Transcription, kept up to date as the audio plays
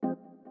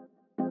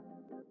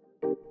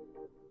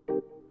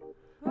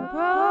My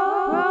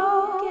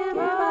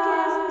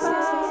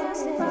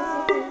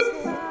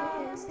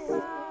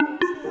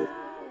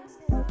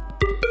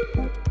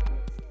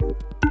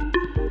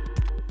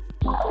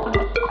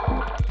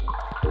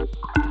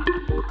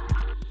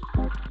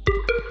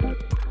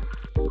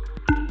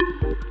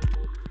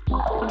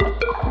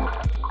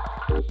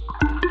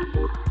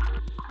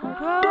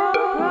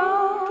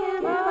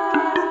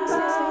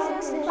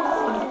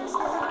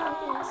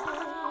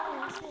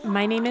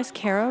name is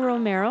Kara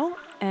Romero,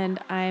 and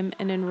I'm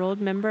an enrolled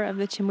member of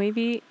the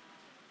Chemehuevi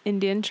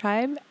Indian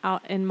tribe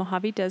out in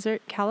Mojave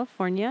Desert,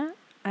 California.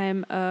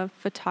 I'm a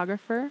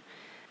photographer,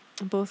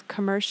 both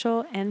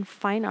commercial and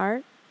fine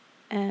art.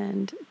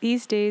 And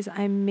these days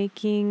I'm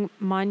making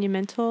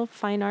monumental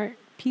fine art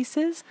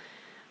pieces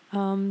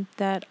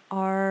that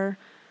are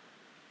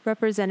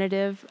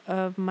representative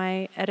of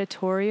my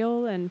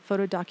editorial and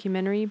photo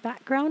documentary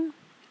background.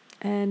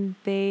 And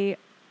they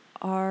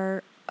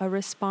are a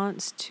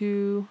response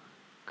to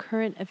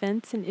current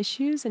events and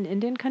issues in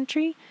Indian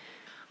country.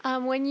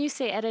 When you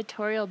say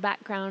editorial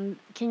background,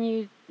 can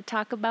you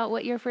talk about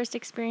what your first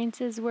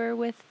experiences were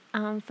with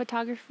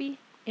photography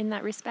in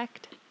that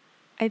respect?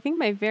 I think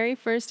my very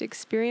first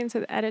experience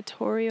with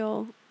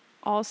editorial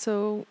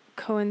also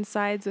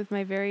coincides with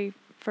my very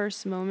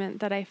first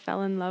moment that I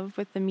fell in love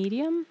with the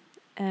medium.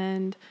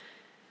 And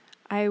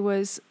I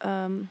was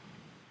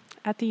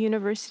at the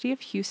University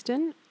of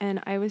Houston,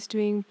 and I was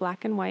doing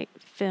black and white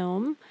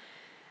film.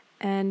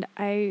 And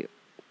I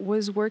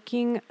was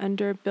working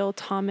under Bill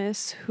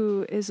Thomas,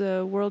 who is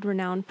a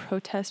world-renowned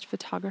protest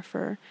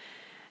photographer.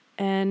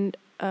 And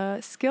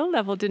skill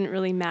level didn't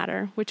really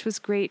matter, which was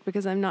great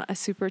because I'm not a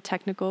super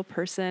technical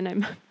person.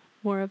 I'm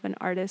more of an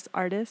artist.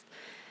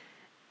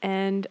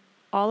 And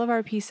all of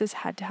our pieces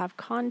had to have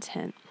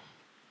content.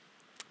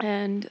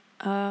 And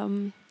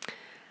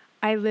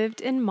I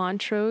lived in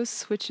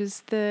Montrose, which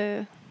is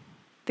the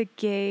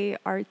gay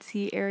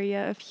artsy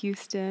area of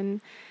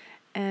Houston.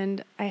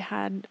 And I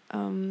had,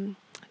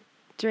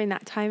 during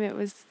that time, it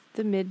was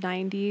the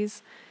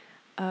mid-90s,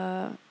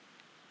 a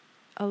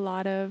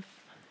lot of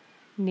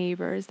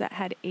neighbors that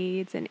had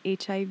AIDS and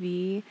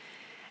HIV.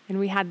 And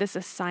we had this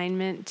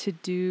assignment to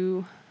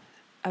do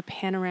a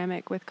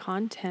panoramic with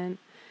content.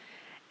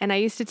 And I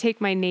used to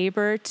take my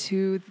neighbor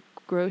to the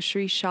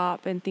grocery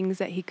shop and things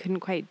that he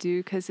couldn't quite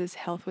do because his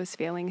health was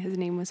failing. His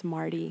name was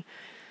Marty.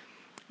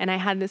 And I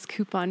had this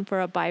coupon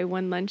for a buy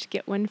one lunch,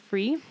 get one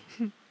free.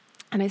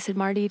 And I said,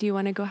 Marty, do you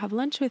want to go have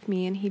lunch with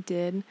me? And he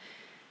did.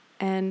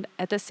 And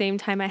at the same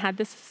time, I had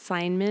this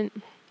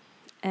assignment.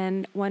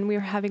 And when we were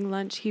having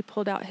lunch, he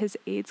pulled out his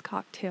AIDS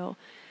cocktail,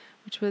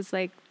 which was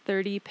like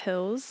 30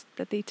 pills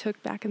that they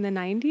took back in the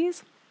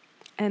 90s.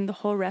 And the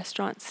whole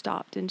restaurant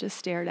stopped and just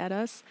stared at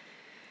us.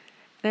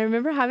 And I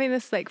remember having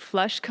this like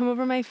flush come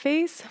over my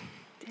face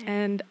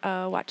and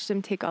watched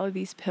him take all of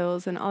these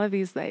pills and all of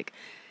these like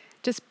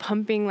just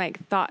pumping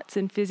like thoughts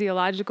and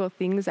physiological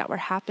things that were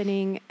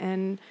happening.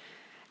 And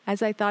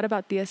as I thought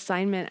about the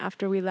assignment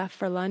after we left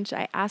for lunch,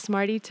 I asked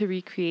Marty to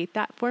recreate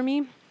that for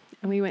me.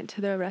 And we went to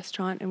the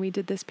restaurant and we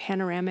did this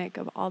panoramic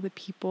of all the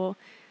people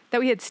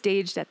that we had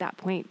staged at that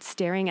point,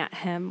 staring at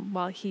him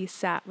while he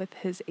sat with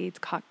his AIDS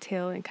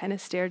cocktail and kind of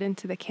stared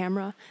into the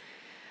camera.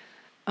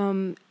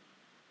 And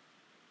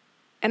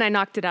I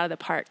knocked it out of the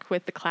park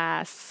with the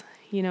class.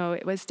 You know,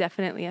 it was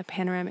definitely a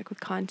panoramic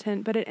with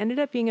content, but it ended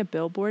up being a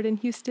billboard in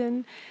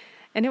Houston.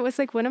 And it was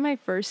like one of my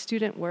first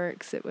student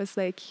works. It was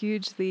like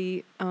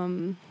hugely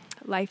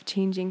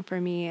life-changing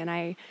for me. And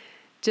I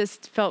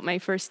just felt my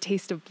first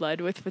taste of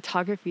blood with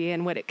photography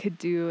and what it could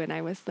do. And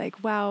I was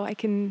like, wow, I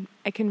can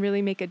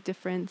really make a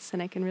difference,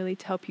 and I can really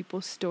tell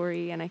people's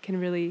story, and I can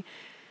really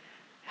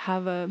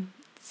have a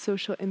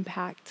social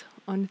impact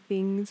on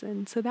things.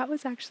 And so that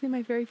was actually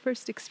my very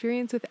first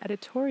experience with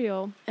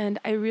editorial. And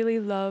I really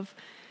love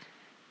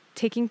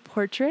taking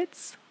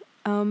portraits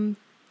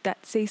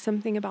that say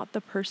something about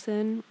the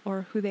person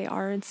or who they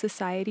are in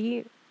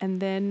society. And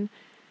then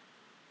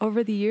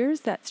over the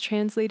years, that's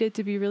translated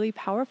to be really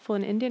powerful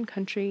in Indian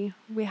country.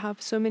 We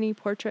have so many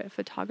portrait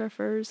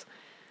photographers,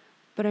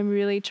 but I'm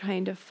really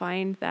trying to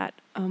find that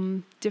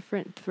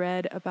different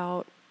thread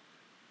about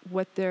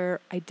what their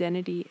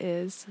identity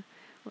is.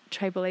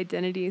 Tribal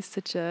identity is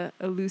such a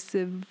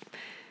elusive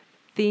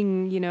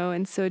thing, you know,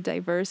 and so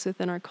diverse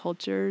within our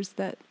cultures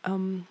that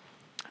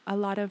a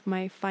lot of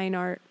my fine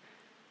art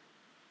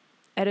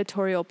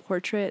editorial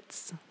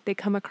portraits, they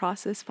come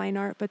across as fine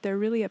art, but they're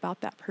really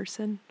about that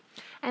person.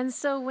 And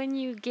so when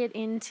you get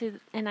into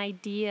an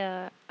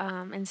idea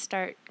and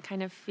start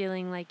kind of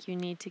feeling like you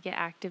need to get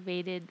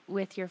activated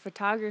with your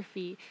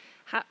photography,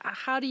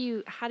 how do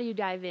you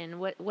dive in?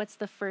 What's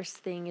the first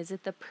thing? Is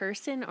it the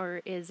person,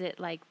 or is it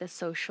like the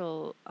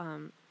social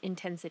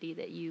intensity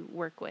that you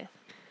work with?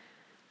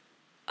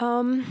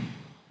 Well,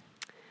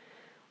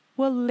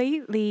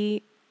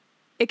 lately,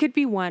 it could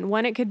be one.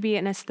 It could be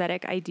an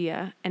aesthetic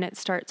idea, and it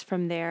starts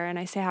from there. And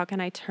I say, how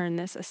can I turn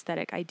this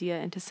aesthetic idea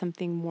into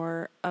something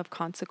more of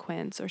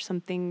consequence or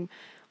something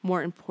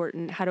more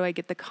important? How do I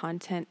get the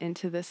content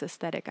into this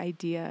aesthetic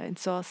idea? And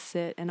so I'll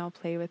sit and I'll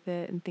play with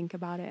it and think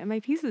about it. And my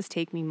pieces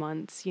take me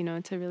months,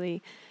 to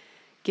really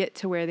get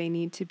to where they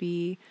need to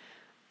be.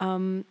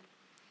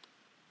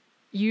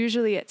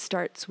 Usually it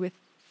starts with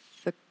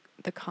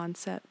the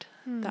concept,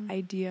 the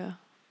idea,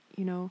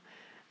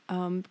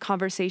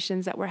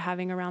 conversations that we're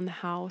having around the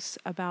house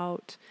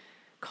about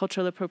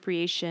cultural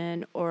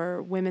appropriation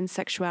or women's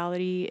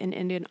sexuality in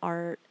Indian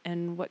art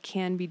and what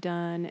can be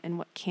done and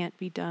what can't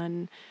be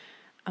done,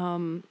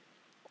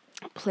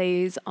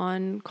 plays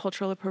on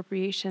cultural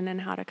appropriation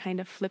and how to kind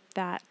of flip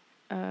that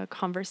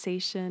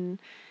conversation,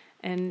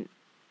 and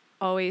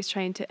always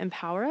trying to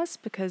empower us,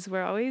 because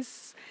we're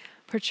always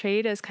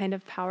portrayed as kind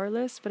of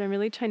powerless, but I'm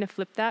really trying to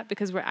flip that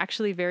because we're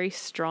actually very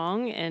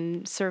strong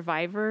and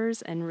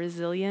survivors and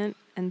resilient.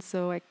 And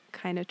so I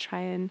kind of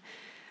try and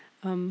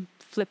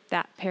flip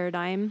that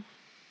paradigm.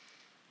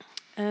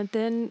 And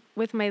then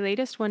with my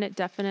latest one, it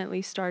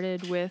definitely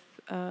started with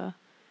the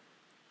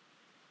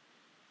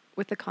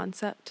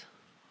concept,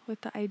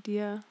 with the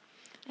idea.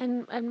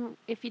 And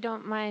if you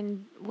don't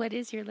mind, what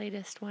is your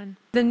latest one?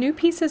 The new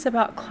piece is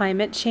about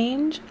climate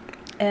change,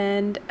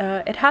 and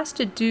it has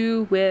to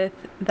do with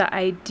the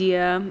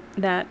idea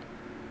that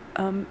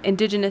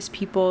Indigenous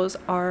peoples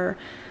are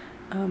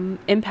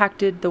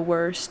impacted the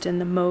worst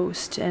and the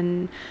most,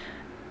 and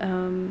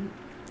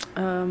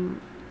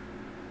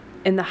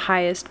in the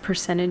highest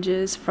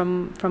percentages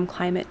from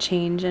climate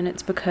change. And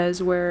it's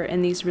because we're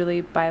in these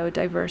really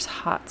biodiverse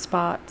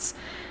hotspots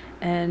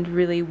and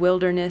really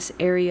wilderness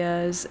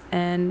areas,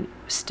 and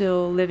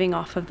still living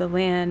off of the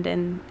land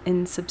and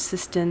in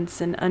subsistence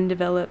and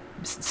undeveloped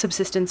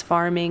subsistence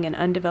farming and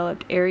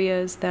undeveloped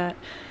areas, that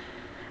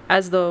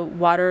as the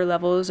water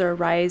levels are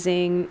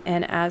rising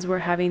and as we're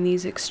having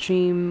these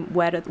extreme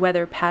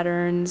weather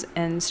patterns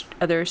and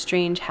other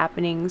strange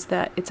happenings,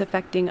 that it's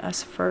affecting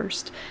us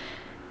first.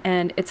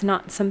 And it's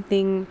not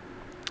something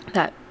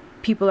that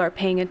people are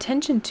paying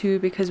attention to,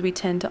 because we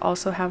tend to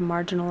also have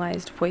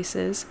marginalized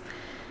voices.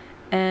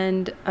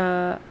 And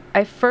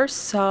I first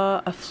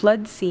saw a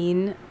flood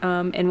scene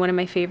in one of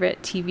my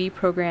favorite TV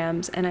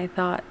programs, and I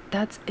thought,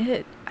 that's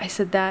it. I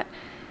said,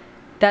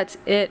 that's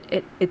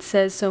it. It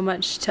says so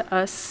much to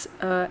us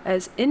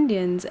as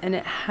Indians, and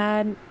it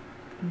had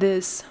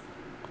this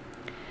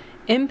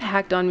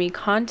impact on me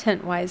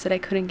content-wise that I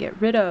couldn't get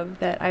rid of,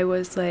 that I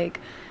was like,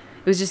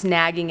 it was just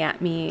nagging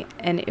at me.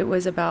 And it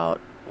was about,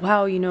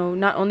 wow,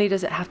 not only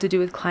does it have to do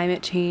with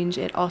climate change,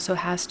 it also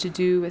has to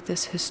do with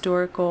this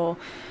historical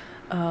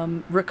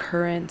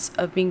recurrence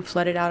of being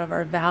flooded out of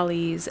our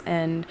valleys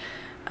and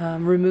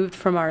removed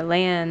from our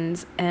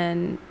lands.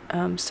 And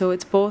so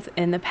it's both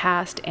in the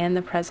past and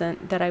the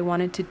present that I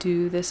wanted to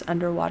do this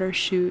underwater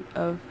shoot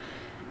of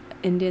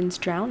Indians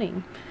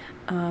drowning,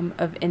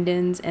 of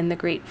Indians and the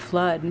Great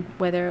Flood,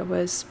 whether it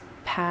was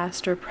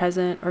past or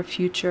present or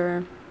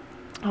future.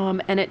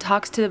 And it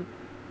talks to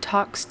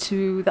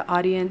the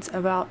audience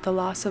about the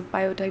loss of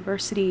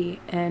biodiversity,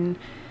 and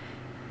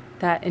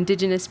that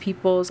Indigenous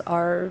peoples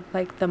are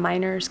like the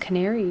miner's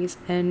canaries.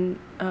 And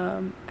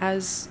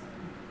as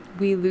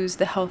we lose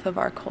the health of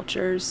our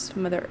cultures,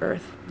 Mother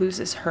Earth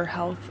loses her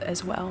health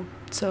as well.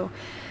 So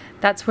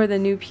that's where the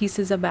new piece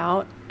is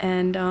about.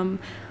 And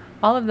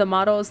all of the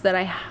models that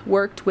I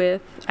worked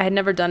with, I had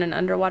never done an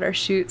underwater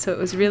shoot, so it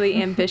was really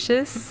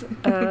ambitious.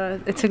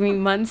 It took me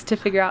months to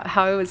figure out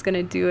how I was going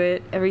to do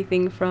it.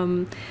 Everything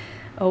from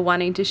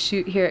wanting to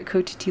shoot here at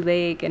Cochiti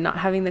Lake and not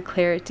having the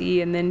clarity,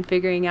 and then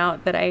figuring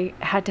out that I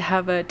had to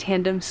have a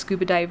tandem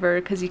scuba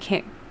diver, because you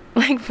can't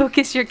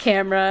focus your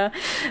camera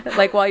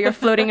while you're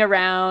floating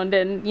around,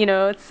 and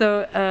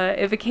so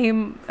it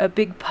became a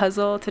big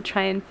puzzle to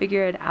try and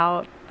figure it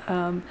out.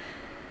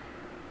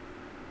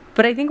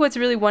 But I think what's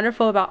really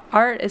wonderful about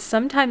art is,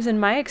 sometimes in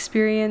my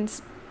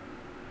experience,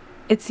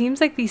 it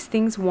seems like these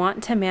things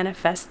want to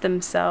manifest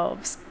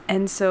themselves.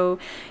 And so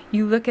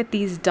you look at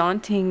these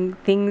daunting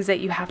things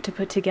that you have to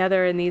put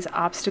together and these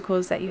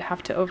obstacles that you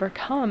have to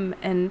overcome,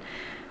 and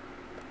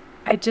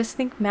I just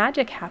think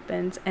magic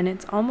happens, and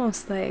it's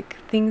almost like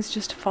things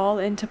just fall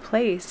into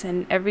place.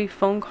 And every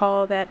phone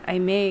call that I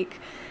make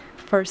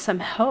for some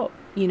help,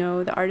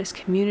 the artist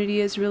community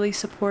is really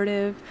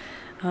supportive.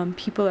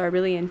 People are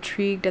really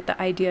intrigued at the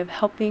idea of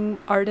helping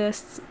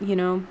artists,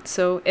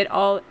 so it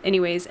all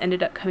anyways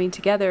ended up coming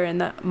together. And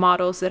the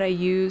models that I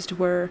used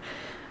were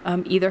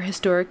either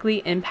historically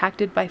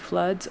impacted by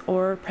floods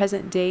or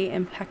present day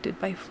impacted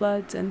by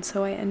floods. And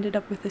so I ended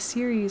up with a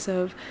series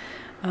of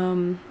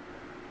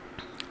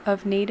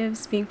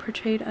natives being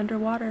portrayed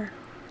underwater,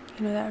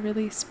 that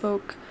really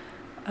spoke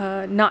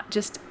not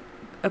just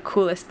a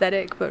cool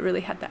aesthetic, but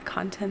really had that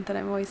content that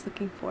I'm always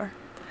looking for.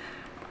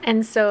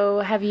 And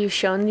so have you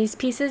shown these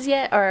pieces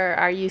yet, or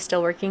are you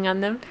still working on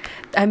them?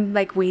 I'm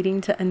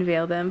waiting to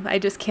unveil them. I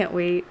just can't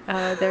wait.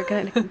 They're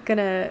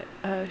gonna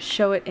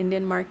show at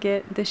Indian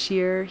Market this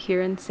year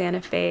here in Santa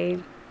Fe.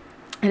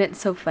 And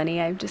it's so funny.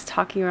 I'm just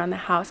talking around the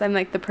house. I'm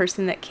like the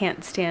person that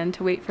can't stand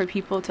to wait for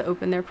people to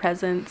open their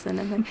presents.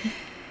 And I'm like,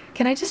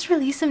 can I just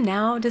release them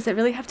now? Does it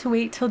really have to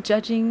wait till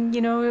judging?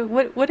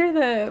 What are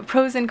the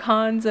pros and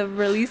cons of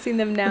releasing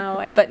them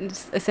now? But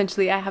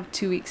essentially, I have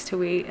 2 weeks to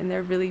wait, and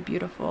they're really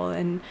beautiful,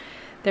 and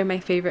they're my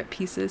favorite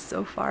pieces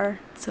so far.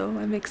 So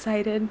I'm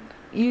excited.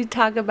 You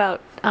talk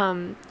about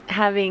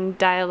having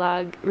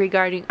dialogue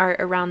regarding art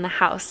around the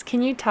house.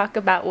 Can you talk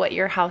about what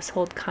your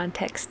household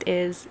context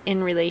is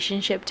in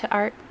relationship to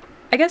art?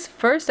 I guess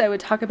first I would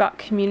talk about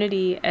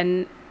community,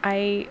 and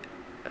I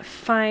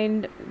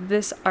find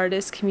this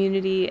artist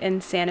community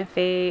in Santa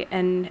Fe,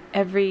 and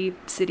every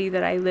city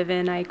that I live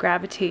in, I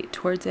gravitate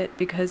towards it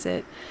because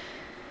it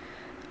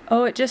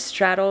just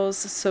straddles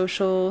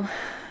social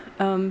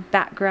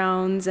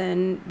backgrounds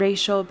and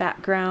racial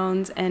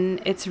backgrounds,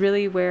 and it's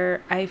really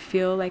where I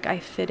feel like I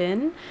fit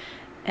in.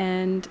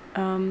 And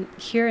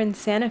here in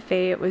Santa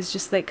Fe, it was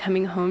just like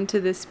coming home to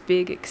this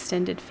big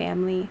extended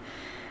family.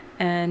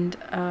 And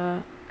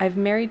I've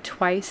married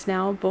twice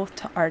now, both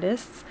to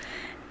artists,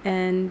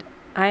 and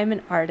I'm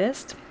an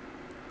artist,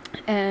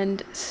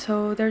 and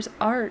so there's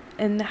art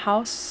in the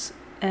house,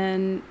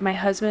 and my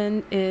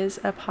husband is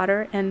a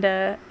potter and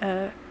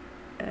an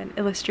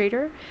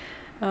illustrator.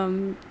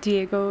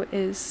 Diego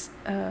is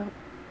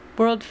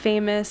world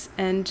famous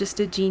and just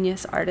a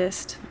genius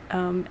artist,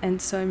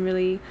 and so I'm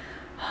really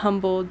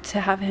humbled to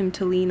have him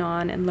to lean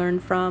on and learn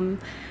from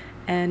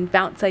and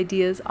bounce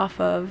ideas off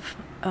of.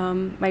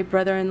 My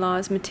brother-in-law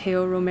is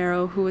Mateo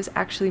Romero, who was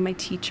actually my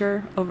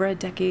teacher over a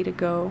decade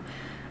ago.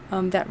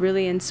 That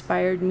really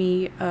inspired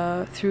me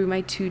through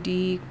my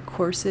 2D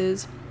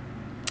courses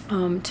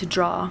to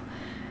draw,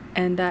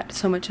 and that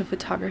so much of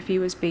photography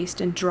was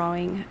based in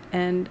drawing,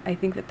 and I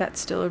think that that's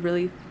still a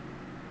really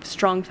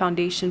strong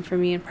foundation for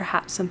me, and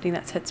perhaps something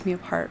that sets me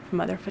apart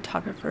from other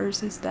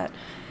photographers is that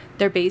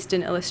they're based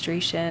in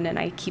illustration, and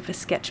I keep a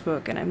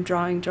sketchbook and I'm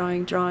drawing,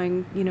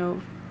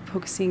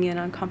 focusing in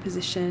on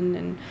composition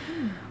and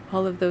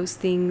all of those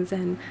things.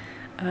 And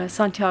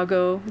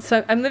Santiago.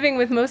 So I'm living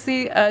with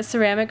mostly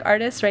ceramic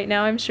artists right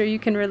now. I'm sure you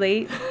can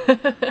relate.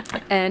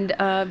 And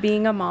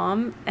being a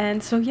mom.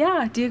 And so,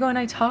 yeah, Diego and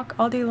I talk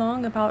all day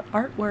long about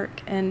artwork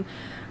and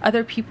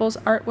other people's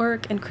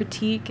artwork and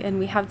critique. And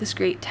we have this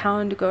great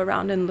town to go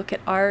around and look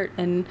at art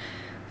and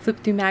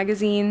flip through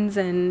magazines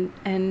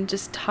and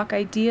just talk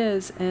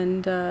ideas.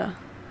 And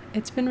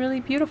it's been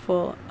really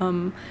beautiful.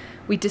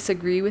 We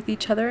disagree with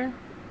each other.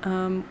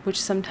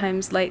 Which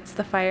sometimes lights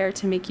the fire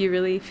to make you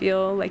really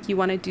feel like you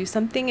want to do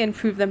something and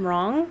prove them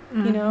wrong,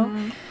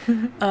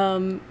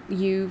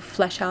 you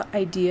flesh out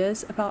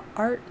ideas about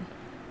art,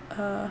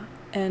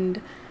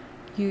 and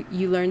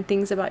you learn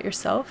things about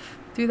yourself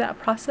through that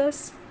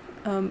process,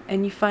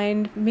 and you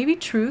find maybe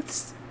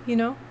truths,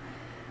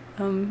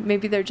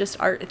 maybe they're just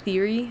art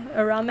theory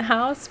around the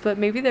house, but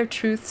maybe they're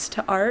truths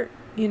to art,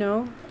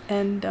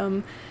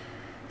 and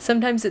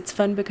sometimes it's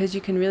fun because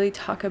you can really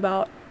talk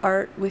about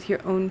art with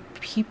your own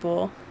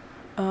people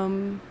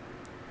in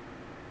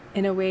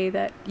a way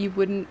that you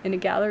wouldn't in a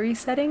gallery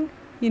setting.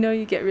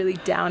 You get really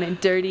down and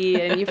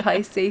dirty, and you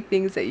probably say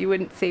things that you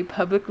wouldn't say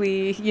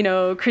publicly,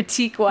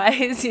 critique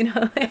wise,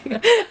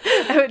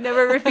 I would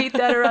never repeat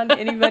that around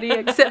anybody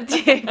except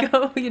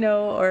Diego,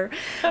 or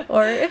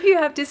if you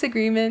have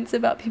disagreements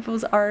about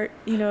people's art,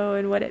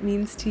 and what it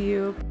means to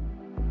you.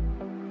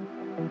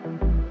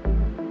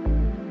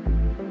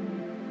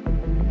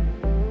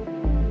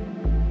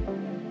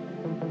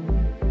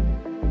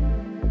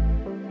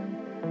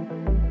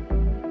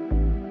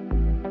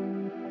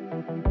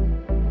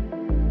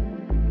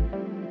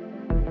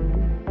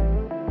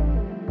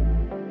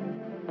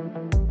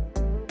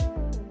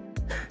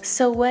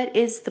 So what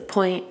is the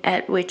point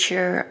at which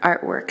your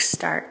artwork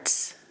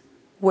starts?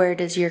 Where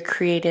does your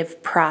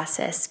creative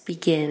process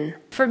begin?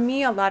 For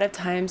me, a lot of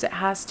times it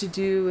has to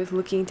do with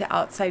looking to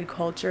outside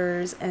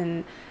cultures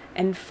and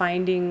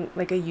finding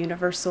like a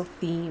universal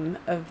theme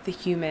of the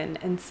human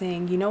and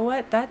saying, you know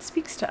what, that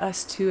speaks to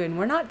us too, and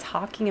we're not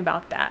talking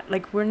about that.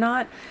 Like, we're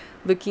not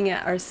looking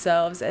at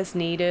ourselves as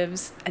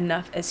natives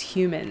enough as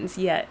humans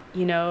yet,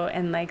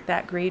 and like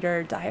that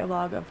greater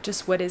dialogue of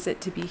just what is it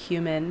to be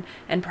human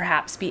and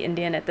perhaps be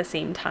Indian at the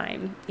same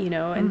time,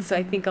 and so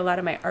I think a lot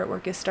of my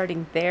artwork is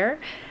starting there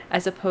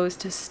as opposed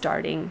to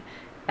starting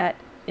at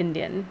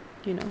Indian,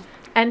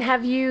 And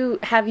have you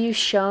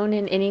shown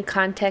in any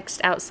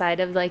context outside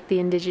of like the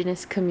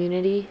indigenous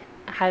community?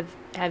 Have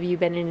you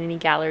been in any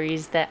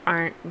galleries that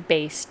aren't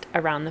based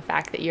around the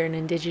fact that you're an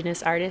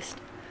indigenous artist?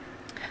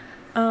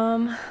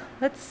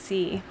 Let's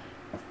see.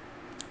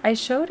 I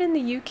showed in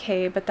the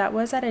UK, but that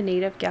was at a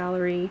native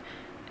gallery,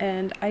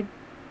 and I'd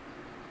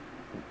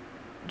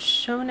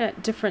shown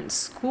at different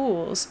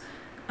schools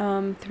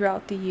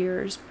throughout the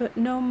years. But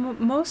no,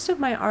 most of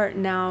my art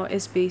now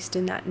is based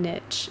in that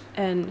niche,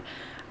 and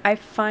I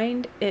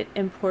find it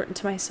important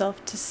to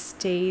myself to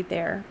stay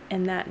there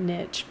in that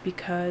niche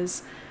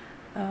because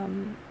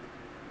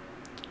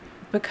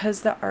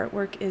the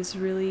artwork is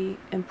really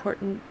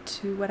important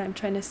to what I'm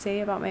trying to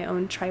say about my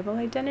own tribal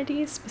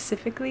identity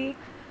specifically,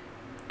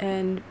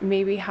 and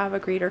maybe have a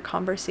greater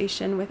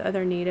conversation with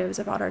other natives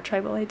about our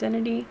tribal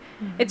identity.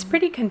 It's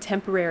pretty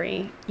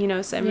contemporary,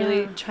 so I'm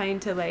really trying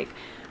to like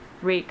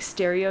break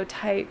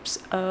stereotypes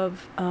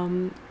of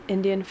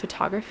Indian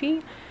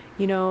photography.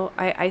 You know,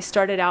 I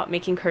started out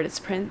making Curtis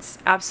prints,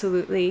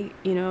 absolutely.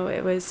 You know,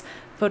 it was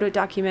photo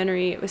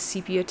documentary, it was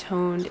sepia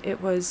toned,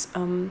 it was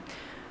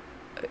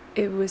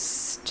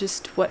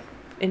just what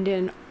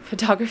Indian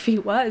photography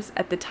was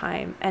at the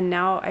time. And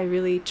now I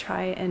really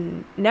try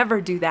and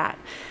never do that.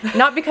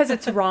 Not because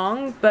it's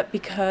wrong, but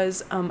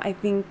because I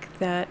think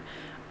that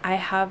I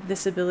have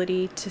this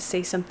ability to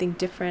say something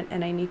different,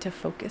 and I need to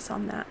focus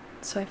on that.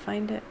 So I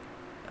find it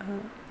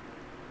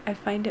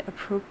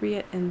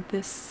appropriate in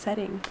this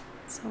setting.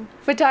 So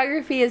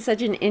photography is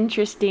such an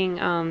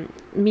interesting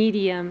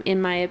medium,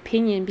 in my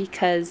opinion,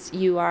 because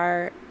you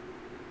are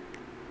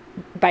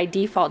by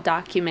default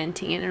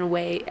documenting it in a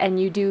way, and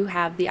you do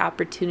have the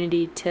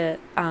opportunity to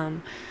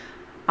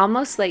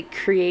almost like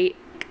create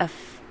a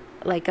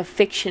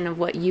fiction of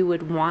what you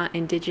would want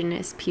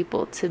Indigenous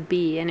people to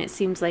be. And it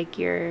seems like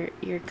you're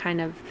kind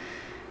of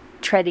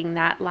treading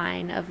that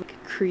line of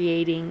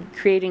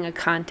creating a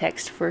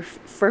context for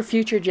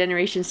future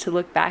generations to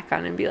look back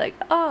on and be like,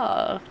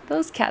 oh,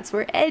 those cats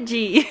were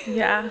edgy.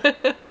 Yeah.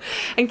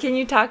 And can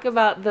you talk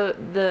about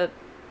the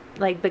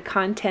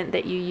content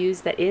that you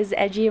use that is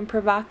edgy and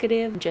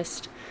provocative,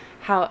 just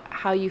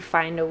how you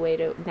find a way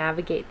to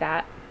navigate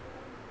that?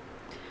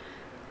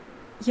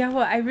 Yeah,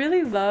 well, I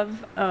really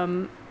love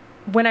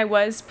when I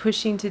was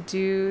pushing to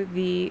do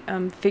the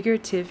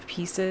figurative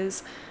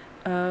pieces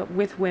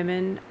with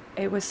women.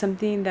 It was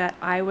something that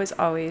I was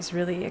always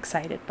really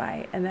excited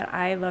by and that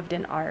I loved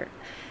in art.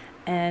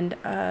 And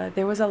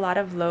there was a lot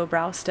of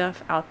lowbrow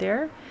stuff out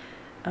there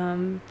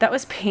that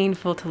was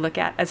painful to look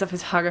at as a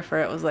photographer.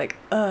 It was like,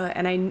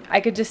 and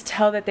I could just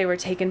tell that they were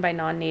taken by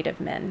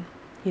non-native men,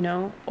 you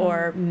know,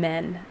 or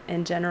men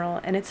in general.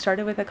 And it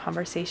started with a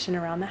conversation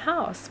around the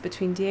house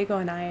between Diego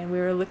and I, and we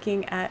were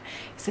looking at,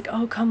 he's like,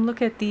 oh, come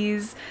look at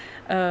these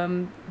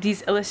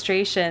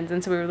illustrations.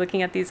 And so we were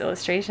looking at these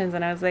illustrations,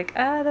 and I was like,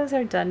 those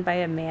are done by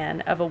a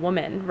man of a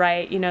woman,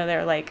 right? You know,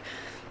 they're like,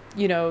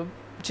 you know,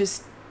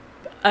 just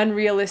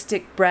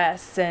unrealistic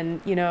breasts and,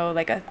 you know,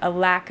 like a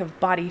lack of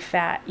body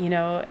fat, you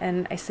know.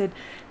 And I said,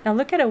 now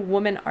look at a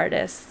woman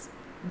artist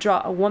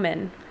draw a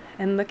woman,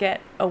 and look at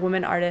a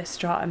woman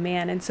artist draw a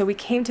man. And so we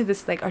came to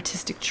this like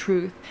artistic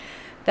truth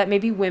that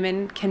maybe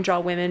women can draw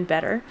women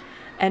better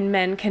and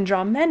men can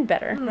draw men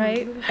better,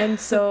 right? And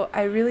so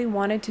I really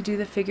wanted to do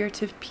the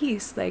figurative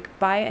piece, like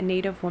by a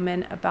Native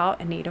woman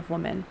about a Native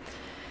woman.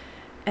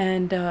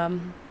 And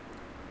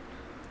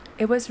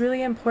it was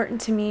really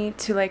important to me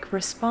to like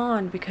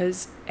respond,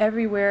 because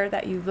everywhere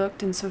that you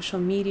looked in social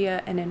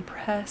media and in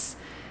press,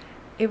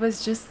 it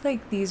was just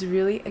like these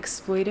really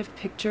exploitive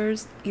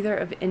pictures, either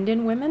of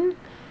Indian women,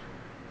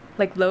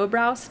 like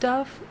lowbrow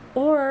stuff,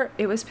 or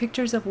it was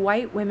pictures of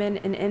white women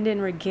in Indian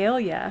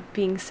regalia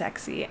being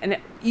sexy. And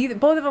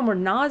both of them were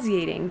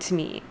nauseating to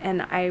me.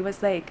 And I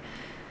was like,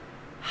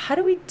 how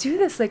do we do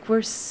this? Like,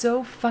 we're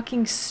so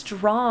fucking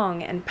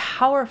strong and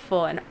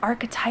powerful and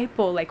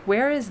archetypal. Like,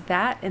 where is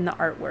that in the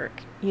artwork,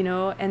 you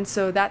know? And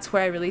so that's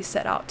where I really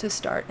set out to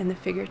start in the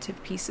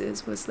figurative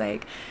pieces, was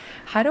like,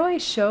 how do I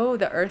show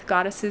the earth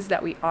goddesses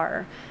that we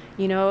are,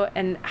 you know?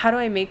 And how do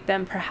I make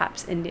them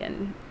perhaps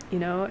Indian, you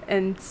know?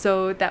 And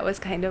so that was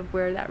kind of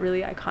where that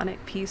really iconic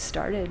piece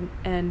started.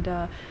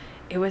 And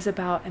it was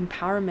about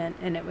empowerment,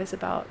 and it was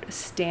about a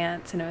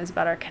stance, and it was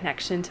about our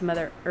connection to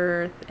Mother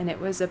Earth, and it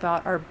was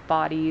about our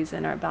bodies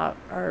and about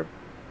our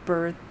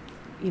birth,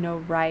 you know,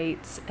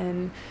 rights.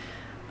 And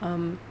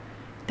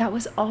that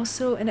was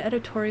also an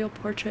editorial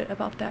portrait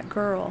about that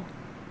girl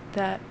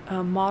that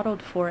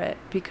modeled for it,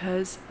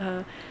 because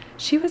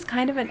she was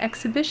kind of an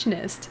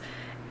exhibitionist,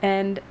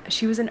 and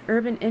she was an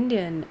urban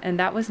Indian, and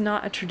that was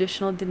not a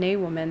traditional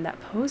Dene woman that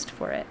posed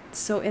for it.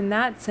 So in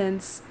that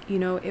sense, you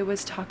know, it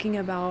was talking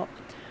about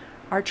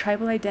our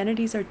tribal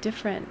identities are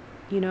different,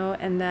 you know,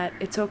 and that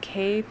it's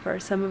okay for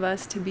some of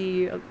us to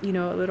be, you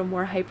know, a little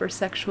more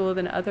hypersexual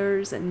than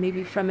others, and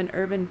maybe from an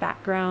urban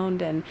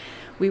background, and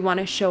we want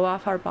to show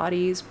off our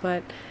bodies.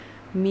 But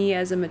me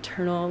as a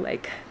maternal,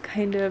 like,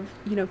 kind of,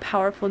 you know,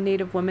 powerful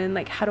Native woman,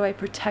 like, how do I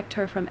protect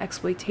her from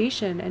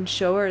exploitation and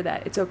show her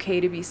that it's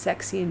okay to be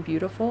sexy and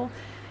beautiful,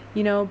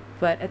 you know,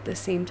 but at the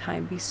same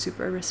time be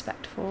super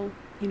respectful,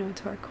 you know,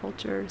 to our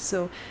culture.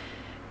 So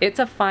it's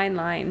a fine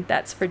line,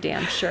 that's for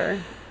damn sure,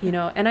 you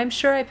know. And I'm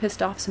sure I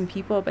pissed off some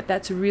people, but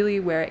that's really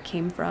where it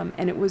came from.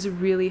 And it was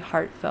really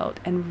heartfelt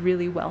and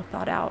really well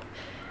thought out.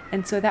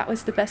 And so that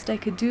was the best I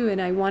could do.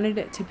 And I wanted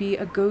it to be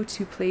a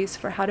go-to place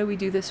for how do we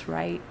do this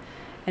right,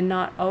 and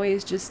not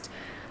always just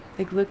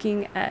like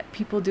looking at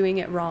people doing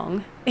it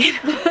wrong, you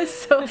know.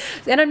 So,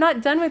 and I'm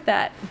not done with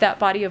that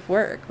body of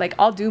work. Like,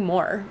 I'll do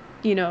more,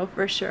 you know,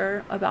 for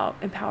sure, about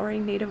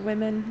empowering Native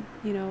women,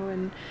 you know,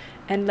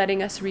 and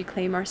letting us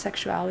reclaim our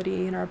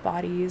sexuality and our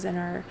bodies and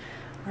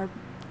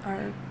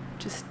our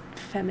just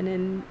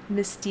feminine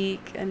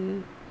mystique.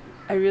 And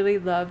I really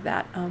love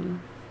that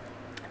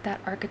that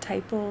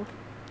archetypal,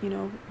 you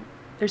know.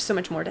 There's so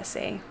much more to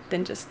say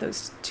than just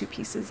those two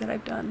pieces that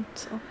I've done.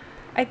 So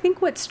I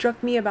think what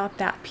struck me about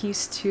that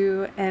piece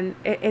too, and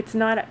it's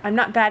not, I'm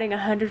not batting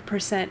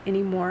 100%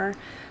 anymore,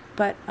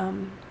 but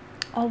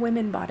all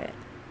women bought it.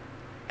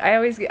 I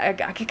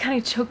get kind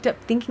of choked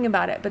up thinking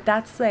about it, but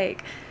that's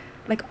like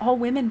all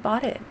women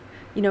bought it.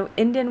 You know,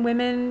 Indian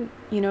women,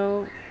 you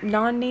know,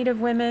 non-native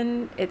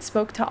women, it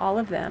spoke to all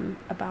of them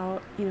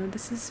about, you know,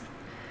 this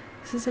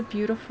is a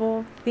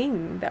beautiful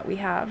thing that we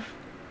have,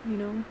 you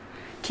know.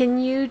 Can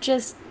you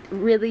just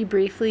really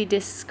briefly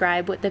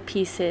describe what the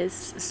piece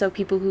is so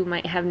people who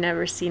might have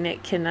never seen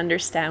it can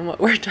understand what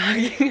we're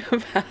talking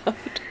about?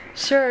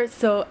 Sure.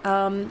 So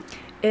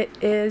it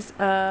is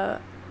a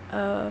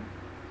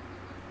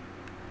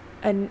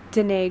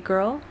Dene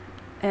girl,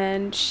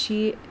 and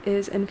she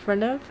is in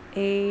front of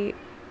a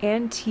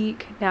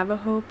antique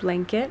Navajo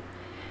blanket,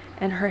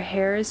 and her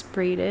hair is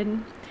braided,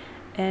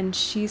 and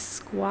she's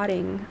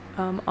squatting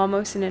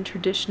almost in a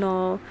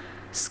traditional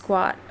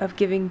squat of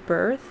giving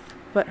birth,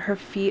 but her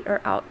feet are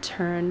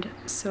outturned,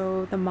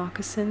 so the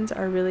moccasins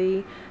are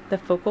really the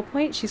focal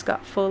point. She's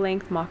got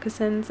full-length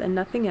moccasins and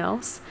nothing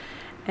else,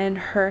 and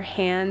her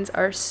hands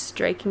are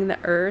striking the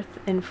earth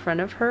in front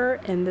of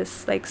her in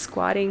this like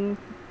squatting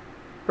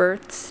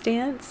birth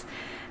stance,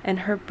 and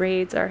her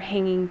braids are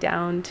hanging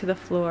down to the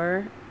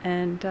floor,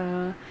 and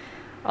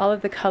all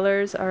of the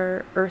colors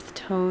are earth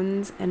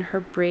tones, and her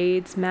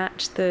braids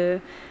match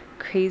the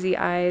crazy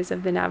eyes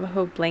of the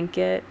Navajo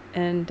blanket,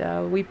 and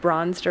we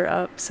bronzed her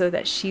up so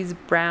that she's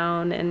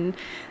brown, and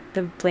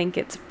the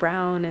blanket's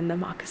brown, and the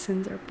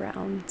moccasins are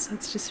brown. So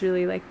it's just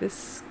really like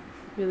this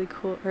really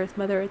cool Earth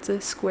Mother. It's a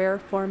square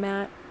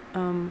format.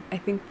 I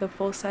think the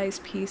full-size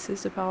piece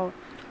is about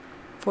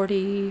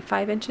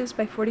 45 inches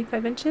by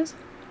 45 inches.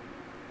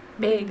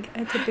 Big.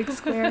 It's a big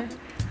square.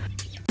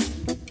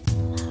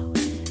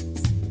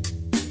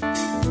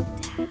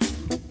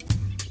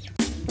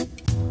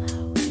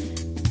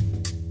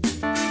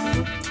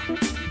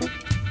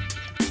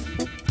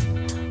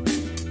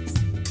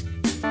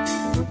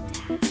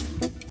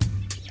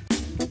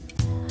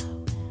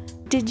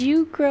 Did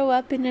you grow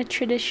up in a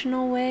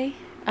traditional way,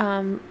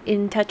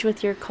 in touch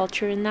with your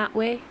culture in that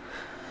way?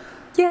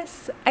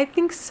 Yes, I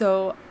think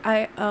so.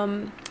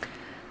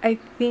 I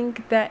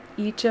think that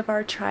each of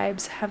our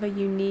tribes have a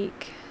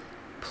unique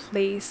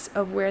place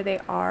of where they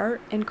are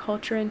in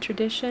culture and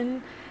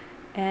tradition,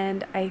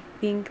 and I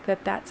think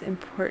that that's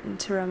important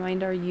to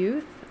remind our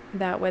youth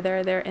that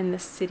whether they're in the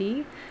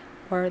city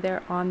or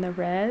they're on the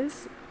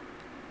res,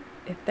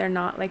 if they're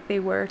not like they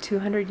were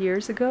 200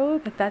 years ago,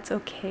 that that's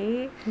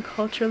okay and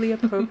culturally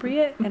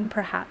appropriate and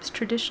perhaps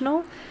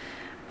traditional.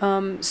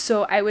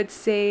 So I would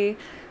say,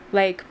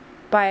 like,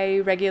 by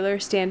regular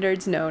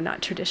standards, no,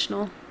 not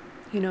traditional,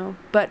 you know,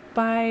 but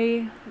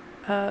by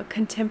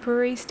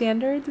contemporary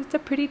standards, it's a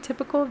pretty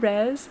typical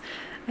res.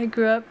 I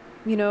grew up,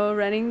 you know,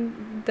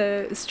 running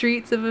the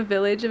streets of a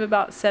village of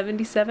about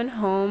 77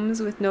 homes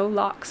with no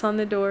locks on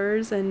the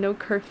doors and no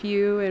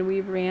curfew, and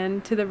we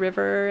ran to the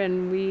river,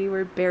 and we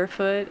were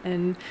barefoot,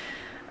 and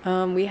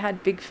we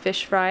had big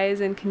fish fries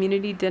and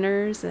community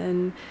dinners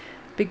and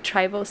big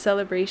tribal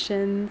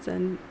celebrations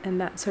and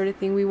that sort of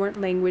thing. We weren't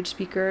language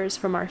speakers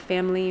from our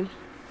family,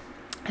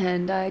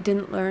 and I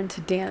didn't learn to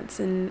dance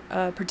and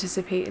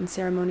participate in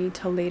ceremony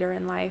till later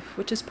in life,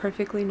 which is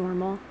perfectly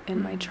normal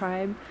in my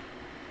tribe.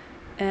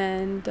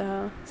 And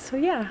so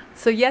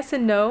yes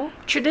and no.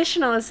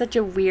 Traditional is such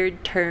a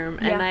weird term,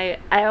 Yeah. and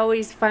I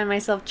always find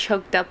myself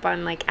choked up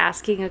on like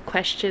asking a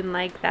question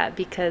like that,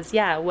 because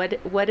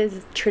what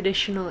does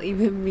traditional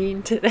even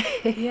mean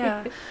today?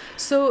 Yeah.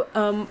 So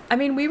I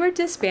mean, we were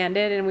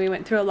disbanded, and we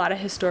went through a lot of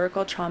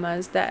historical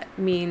traumas. That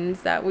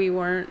means that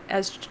we're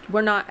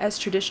not as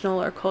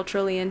traditional or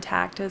culturally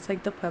intact as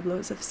like the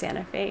pueblos of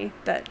Santa Fe,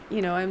 that,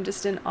 you know, I'm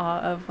just in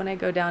awe of when I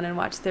go down and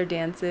watch their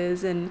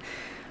dances, and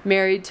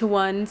married to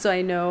one, so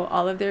I know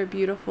all of their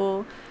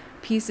beautiful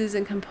pieces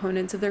and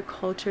components of their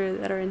culture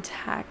that are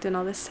intact, and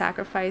all the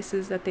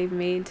sacrifices that they've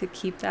made to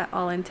keep that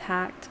all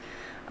intact.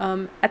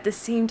 At the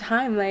same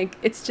time, like,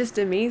 it's just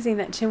amazing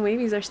that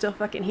Chinwavys are still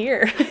fucking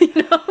here.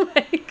 You know,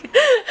 like,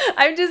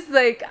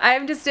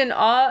 I'm just in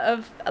awe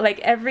of like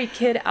every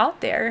kid out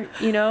there,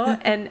 you know,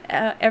 and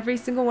every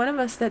single one of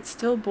us that's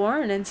still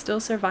born and still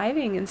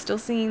surviving and still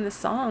singing the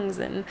songs,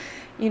 and,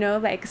 you know,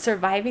 like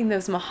surviving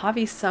those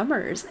Mojave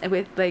summers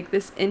with like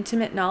this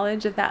intimate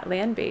knowledge of that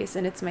land base,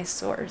 and it's my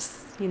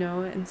source, you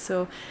know. And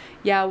so,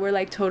 yeah, we're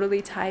like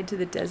totally tied to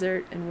the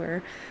desert, and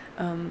we're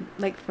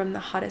like from the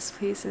hottest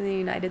place in the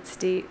United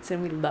States,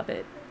 and we love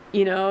it,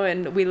 you know,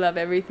 and we love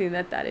everything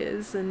that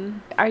is. And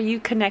Are you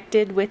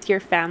connected with your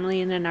family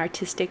in an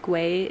artistic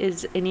way?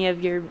 Is any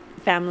of your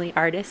family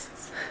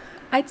artists?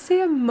 I'd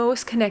say I'm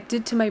most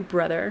connected to my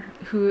brother,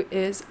 who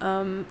is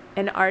an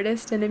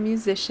artist and a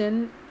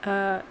musician,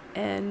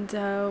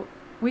 and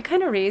we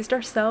kind of raised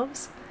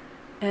ourselves,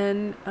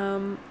 and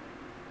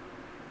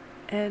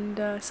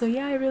so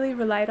yeah, I really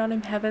relied on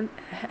him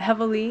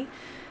heavily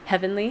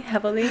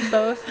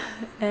both,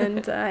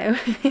 and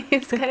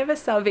it's kind of a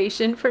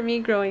salvation for me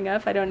growing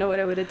up. I don't know what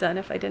I would have done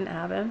if I didn't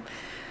have him.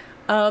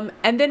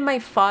 And then my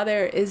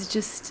father is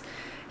just,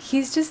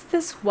 he's just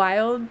this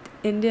wild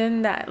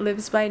Indian that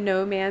lives by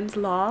no man's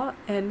law,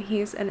 and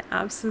he's an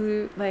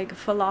absolute like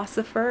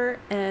philosopher,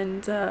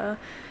 and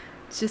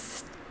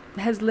just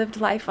has lived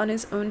life on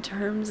his own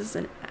terms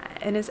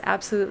and is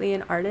absolutely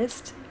an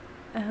artist.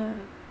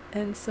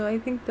 And so I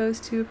think those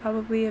two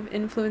probably have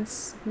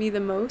influenced me the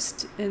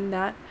most in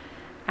that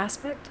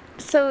aspect.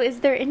 So, is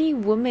there any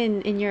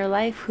woman in your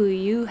life who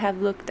you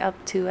have looked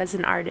up to as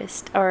an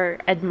artist or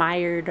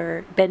admired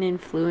or been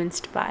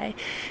influenced by?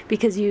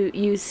 Because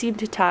you seem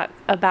to talk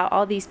about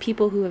all these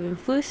people who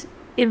have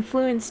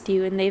influenced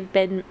you, and they've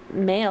been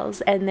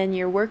males, and then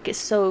your work is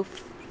so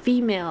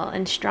female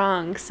and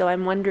strong. So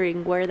I'm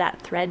wondering where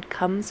that thread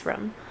comes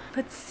from.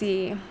 Let's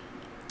see.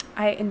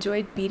 I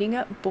enjoyed beating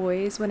up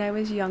boys when I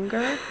was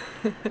younger.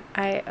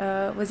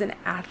 I was an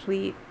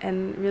athlete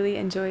and really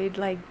enjoyed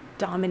like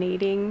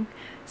dominating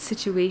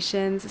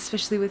situations,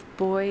 especially with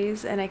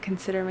boys, and I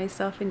consider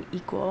myself an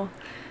equal.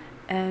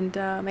 And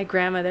my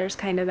grandmother's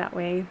kind of that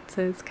way,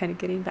 so it's kind of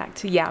getting back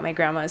to, yeah, my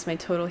grandma is my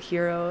total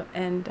hero,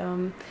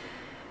 and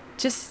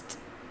just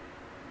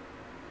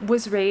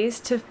was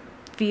raised to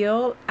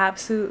feel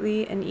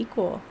absolutely an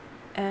equal.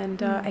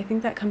 And I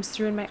think that comes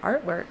through in my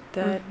artwork,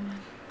 that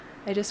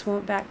I just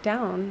won't back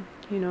down,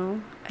 you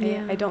know.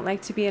 I don't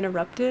like to be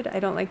interrupted. I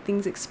don't like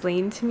things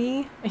explained to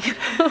me. You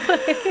know,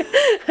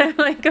 I'm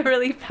like a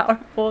really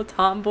powerful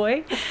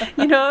tomboy,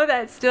 you know,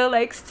 that still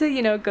likes to,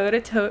 you know, go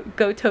toe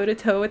to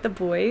toe with the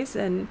boys.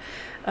 And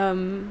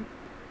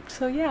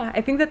so yeah,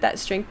 I think that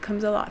strength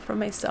comes a lot from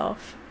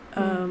myself,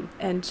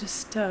 and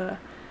just I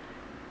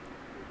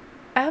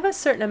have a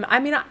certain amount. I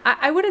mean,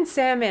 I wouldn't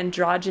say I'm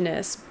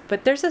androgynous,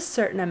 but there's a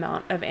certain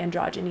amount of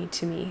androgyny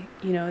to me,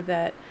 you know,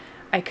 that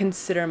I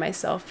consider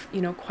myself,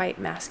 you know, quite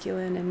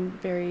masculine and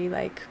very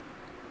like,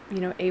 you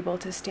know, able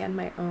to stand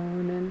my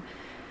own. And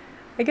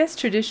I guess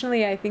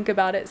traditionally I think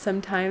about it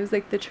sometimes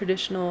like the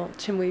traditional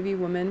Chimwevi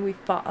woman, we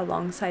fought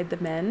alongside the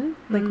men,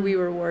 like we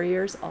were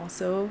warriors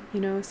also, you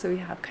know, so we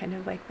have kind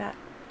of like that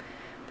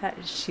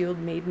shield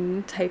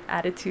maiden type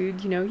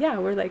attitude, you know. Yeah,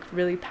 we're like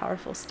really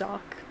powerful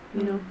stock,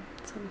 you know.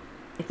 So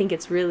I think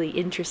it's really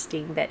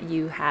interesting that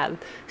you have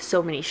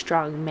so many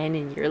strong men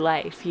in your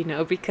life, you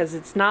know, because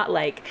it's not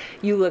like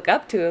you look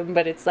up to them,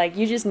 but it's like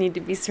you just need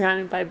to be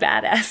surrounded by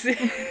badasses.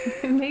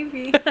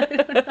 Maybe. I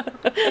don't know.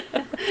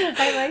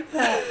 I like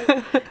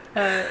that.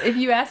 If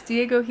you ask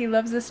Diego, he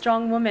loves a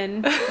strong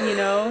woman, you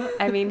know.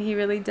 I mean, he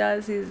really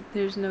does.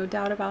 There's no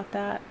doubt about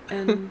that.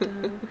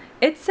 And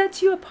it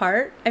sets you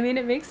apart. I mean,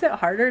 it makes it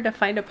harder to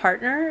find a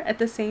partner at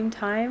the same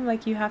time.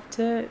 Like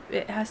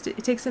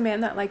it takes a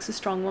man that likes a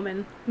strong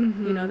woman,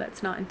 you know,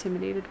 that's not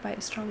intimidated by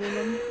a strong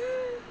woman.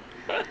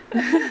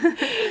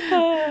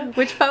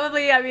 Which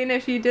probably, I mean,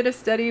 if you did a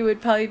study,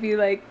 would probably be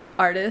like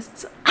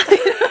artists.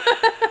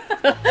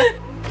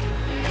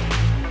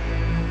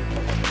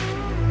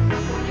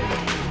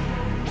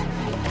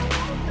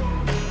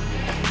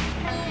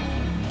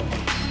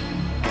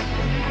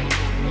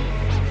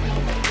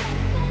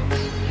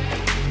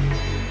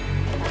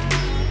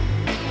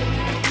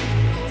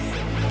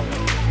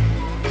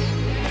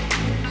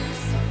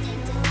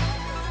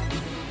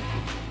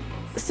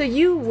 So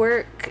you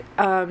work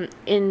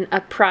in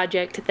a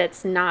project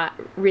that's not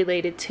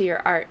related to your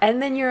art,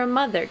 and then you're a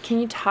mother. Can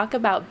you talk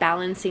about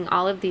balancing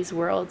all of these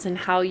worlds and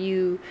how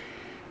you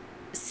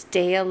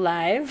stay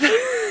alive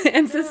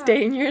and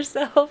sustain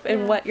yourself,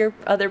 and what your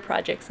other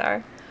projects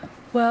are?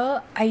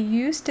 Well, I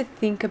used to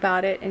think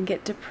about it and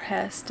get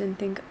depressed and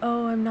think,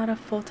 oh, I'm not a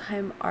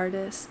full-time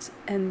artist.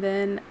 And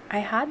then I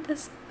had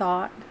this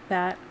thought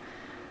that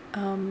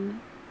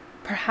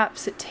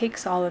perhaps it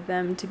takes all of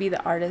them to be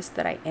the artist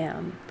that I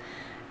am.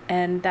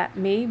 And that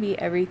maybe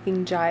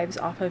everything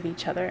jives off of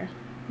each other.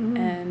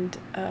 And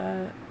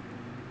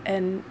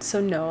so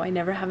no, I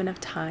never have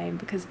enough time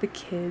because of the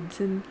kids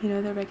and, you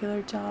know, their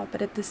regular job.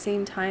 But at the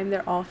same time,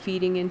 they're all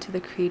feeding into the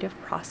creative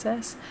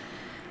process.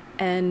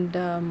 And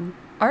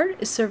art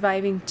is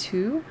surviving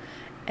too.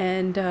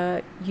 And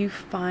you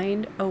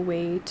find a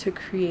way to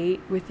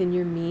create within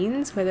your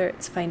means, whether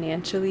it's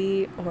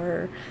financially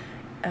or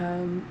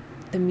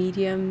the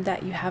medium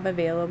that you have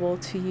available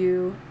to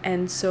you.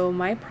 And so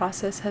my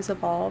process has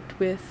evolved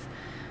with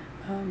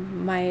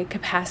my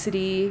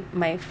capacity,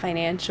 my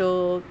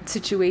financial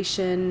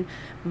situation,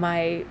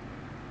 my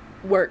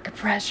work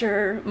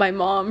pressure, my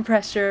mom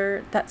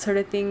pressure, that sort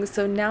of thing.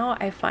 So now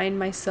I find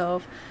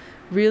myself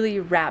really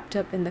wrapped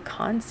up in the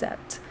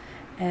concept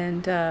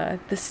and the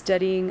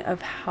studying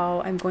of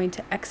how I'm going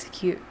to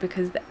execute,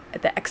 because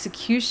the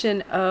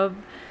execution of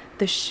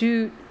the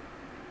shoot,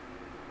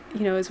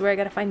 you know, is where I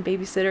got to find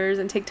babysitters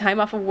and take time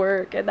off of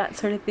work and that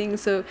sort of thing.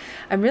 So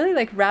I'm really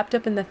like wrapped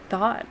up in the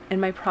thought, and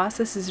my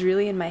process is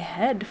really in my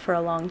head for a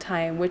long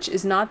time, which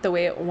is not the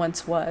way it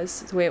once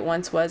was. The way it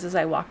once was is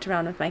I walked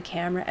around with my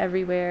camera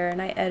everywhere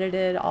and I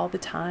edited all the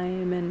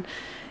time and,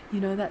 you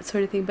know, that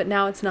sort of thing. But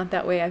now it's not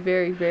that way.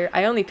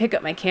 I only pick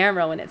up my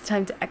camera when it's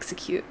time to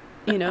execute.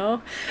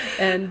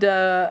 And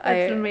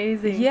That's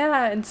amazing.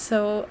 Yeah, and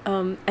so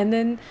and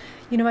then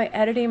my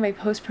editing, my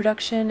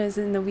post-production is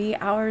in the wee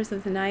hours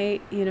of the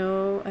night.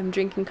 I'm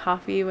drinking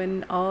coffee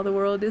when all the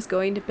world is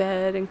going to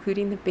bed,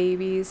 including the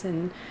babies,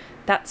 and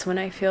that's when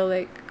I feel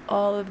like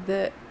all of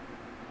the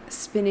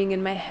spinning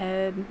in my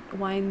head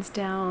winds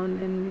down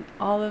and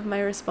all of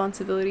my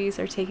responsibilities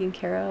are taken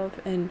care of,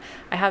 and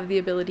I have the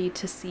ability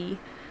to see,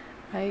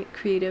 right,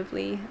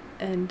 creatively.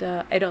 And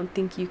I don't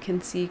think you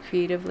can see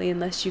creatively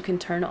unless you can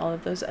turn all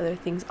of those other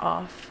things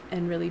off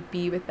and really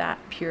be with that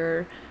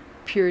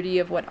purity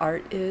of what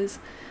art is.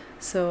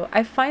 So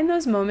I find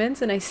those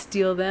moments and I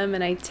steal them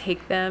and I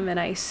take them and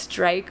I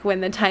strike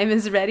when the time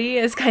is ready,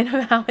 is kind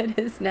of how it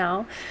is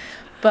now.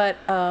 But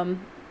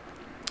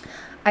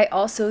I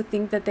also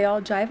think that they all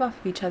jive off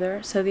of each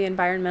other. So the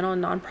environmental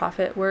and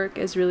nonprofit work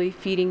is really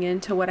feeding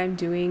into what I'm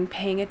doing,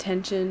 paying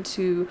attention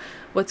to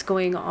what's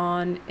going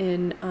on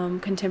in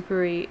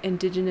contemporary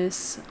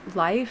Indigenous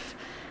life,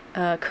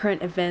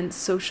 current events,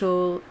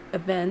 social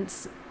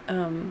events,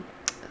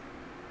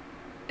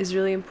 is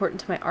really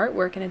important to my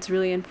artwork, and it's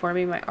really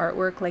informing my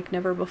artwork like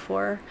never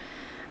before.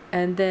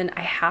 And then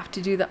I have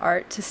to do the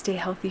art to stay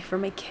healthy for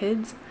my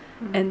kids.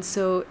 Mm-hmm. And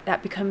so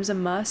that becomes a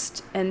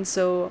must. And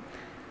so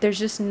there's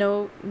just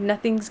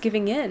nothing's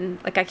giving in.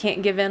 Like I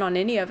can't give in on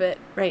any of it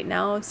right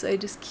now. So I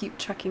just keep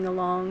trucking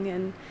along.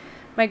 And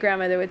my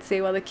grandmother would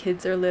say, while the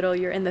kids are little,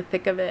 you're in the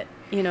thick of it,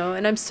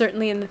 and I'm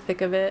certainly in the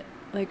thick of it.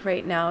 Like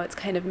right now it's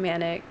kind of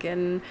manic,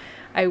 and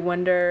I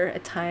wonder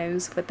at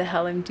times what the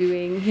hell I'm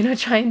doing,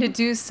 trying to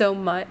do so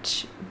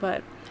much,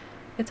 but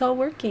it's all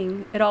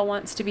working. It all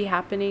wants to be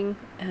happening.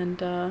 And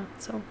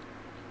so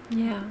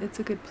yeah, it's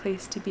a good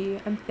place to be.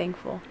 I'm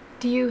thankful.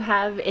 Do you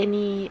have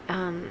any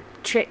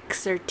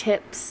tricks or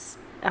tips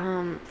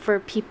for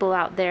people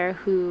out there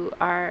who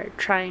are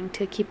trying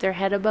to keep their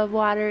head above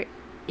water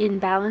in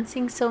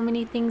balancing so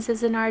many things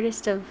as an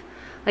artist? Of,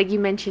 like you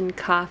mentioned,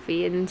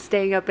 coffee and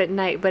staying up at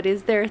night, but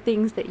is there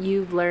things that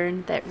you've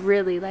learned that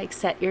really like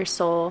set your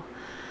soul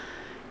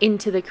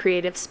into the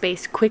creative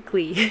space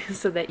quickly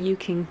so that you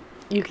can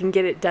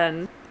get it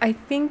done? I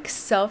think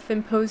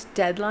self-imposed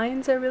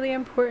deadlines are really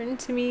important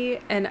to me,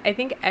 and I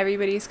think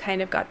everybody's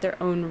kind of got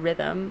their own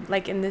rhythm,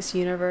 like in this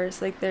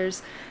universe. Like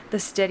there's the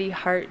steady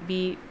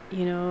heartbeat,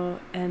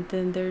 and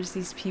then there's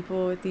these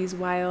people with these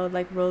wild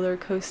like roller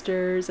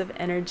coasters of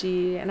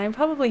energy, and I'm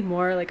probably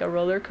more like a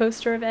roller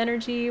coaster of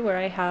energy, where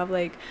I have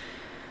like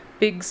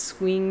big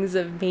swings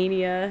of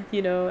mania,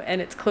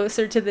 and it's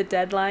closer to the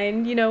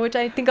deadline, which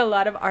I think a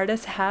lot of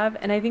artists have,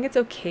 and I think it's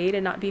okay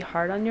to not be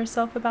hard on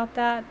yourself about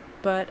that.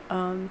 But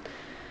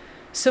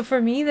so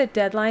for me, the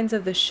deadlines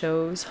of the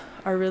shows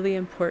are really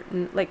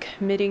important, like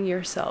committing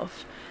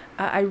yourself.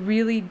 I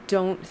really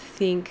don't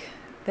think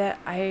that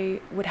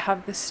I would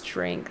have the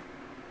strength,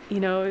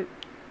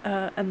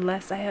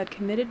 unless I had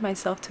committed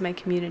myself to my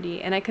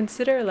community. And I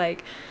consider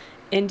like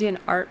Indian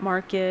art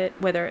market,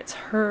 whether it's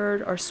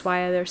Heard or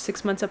Swaya, they're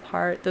 6 months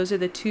apart. Those are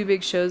the two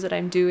big shows that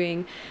I'm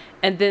doing.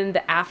 And then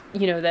the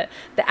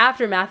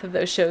aftermath of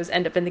those shows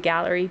end up in the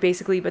gallery,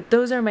 basically. But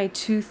those are my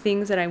two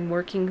things that I'm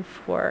working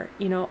for,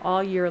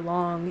 all year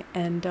long.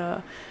 And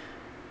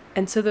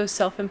so those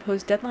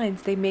self-imposed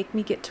deadlines, they make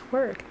me get to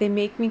work. They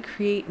make me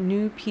create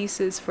new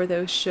pieces for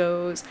those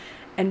shows,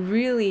 and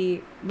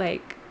really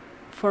like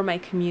for my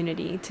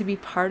community, to be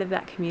part of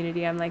that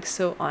community. I'm like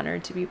so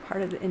honored to be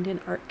part of the Indian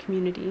art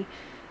community.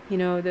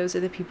 Those are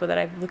the people that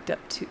I've looked up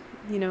to,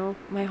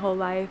 my whole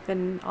life,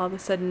 and all of a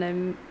sudden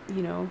I'm,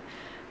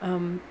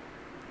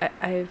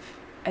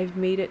 I've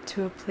made it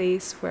to a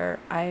place where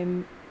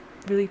I'm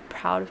really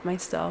proud of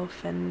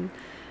myself and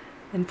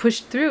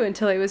pushed through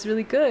until I was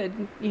really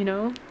good,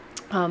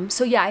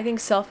 So yeah, I think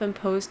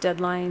self-imposed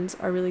deadlines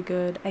are really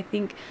good. I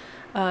think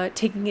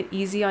taking it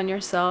easy on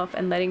yourself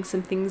and letting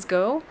some things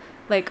go,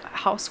 like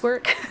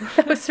housework,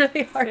 that was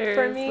really hard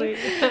for me.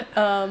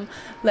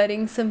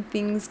 Letting some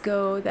things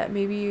go that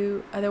maybe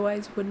you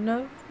otherwise wouldn't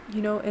have,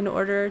 in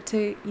order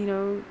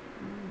to,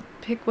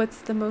 pick what's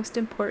the most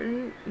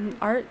important. And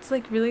art's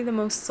like really the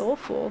most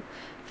soulful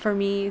for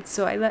me,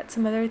 so I let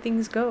some other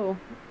things go.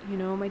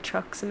 My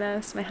truck's a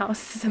mess, my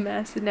house is a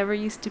mess. It never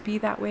used to be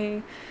that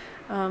way.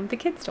 The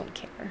kids don't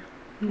care.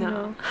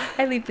 No.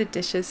 I leave the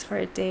dishes for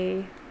a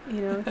day.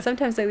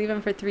 Sometimes I leave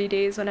them for 3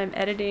 days when I'm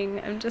editing.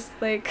 I'm just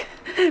like,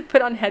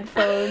 put on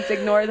headphones,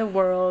 ignore the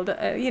world,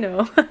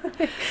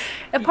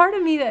 A part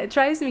of me that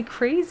drives me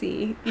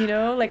crazy,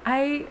 like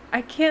I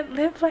can't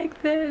live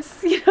like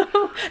this,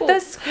 the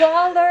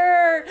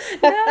squalor,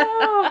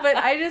 no, but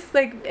I just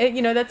like,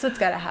 that's what's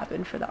got to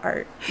happen for the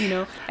art,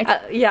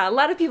 Yeah, a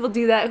lot of people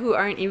do that who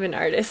aren't even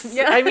artists.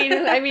 Yeah. I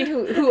mean,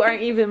 who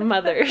aren't even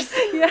mothers.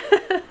 Yeah.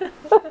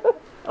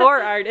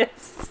 Or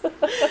artists.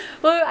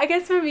 Well, I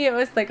guess for me it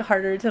was like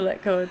harder to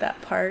let go of that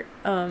part.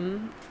 Yeah.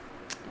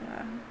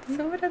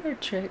 So what other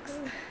tricks?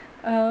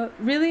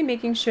 Really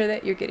making sure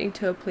that you're getting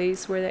to a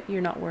place where that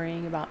you're not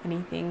worrying about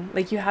anything.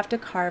 Like you have to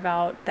carve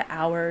out the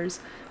hours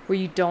where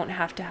you don't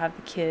have to have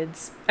the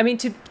kids. I mean,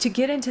 to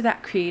get into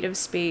that creative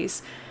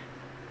space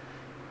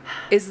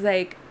is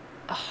like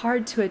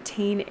hard to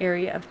attain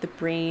area of the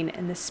brain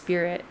and the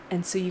spirit.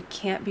 And so you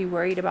can't be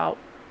worried about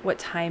what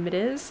time it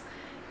is.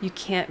 You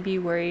can't be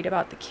worried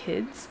about the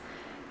kids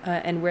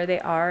and where they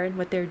are and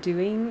what they're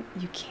doing.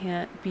 You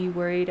can't be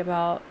worried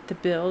about the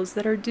bills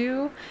that are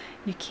due.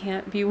 You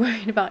can't be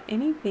worried about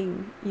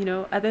anything, you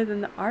know, other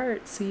than the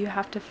art. So you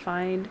have to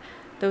find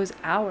those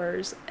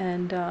hours,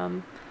 and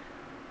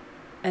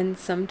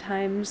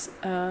sometimes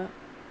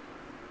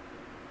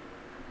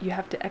you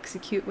have to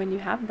execute when you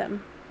have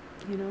them,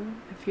 you know,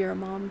 if you're a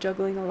mom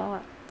juggling a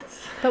lot.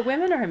 But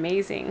women are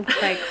amazing.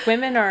 Like,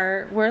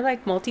 we're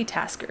like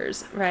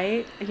multitaskers,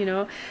 right? You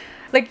know,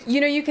 like, you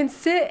know, you can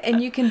sit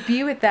and you can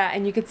be with that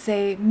and you could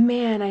say,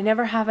 man, I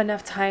never have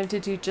enough time to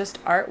do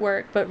just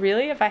artwork. But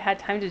really, if I had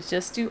time to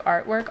just do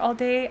artwork all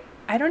day,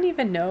 I don't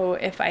even know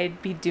if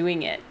I'd be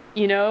doing it.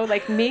 You know,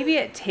 like, maybe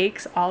it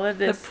takes all of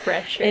this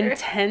pressure,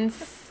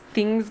 intense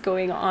things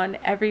going on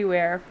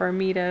everywhere for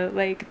me to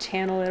like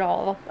channel it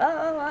all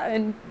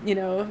and, you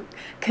know,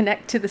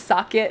 connect to the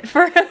socket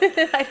for a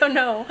minute. I don't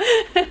know.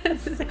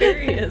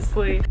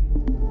 seriously.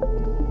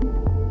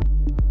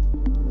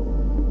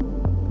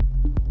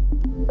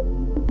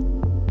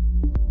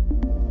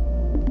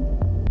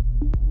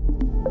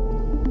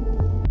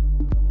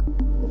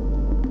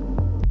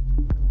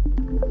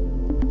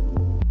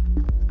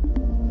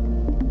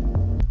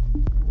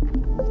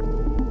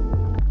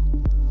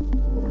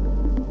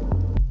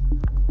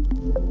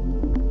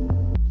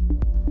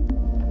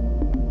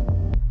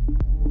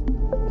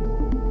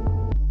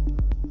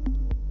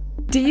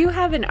 Do you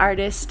have an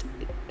artist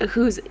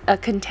who's a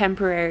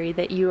contemporary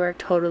that you are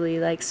totally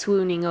like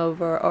swooning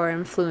over or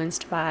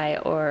influenced by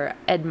or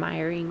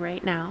admiring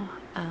right now,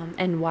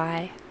 and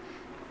why?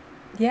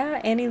 Yeah,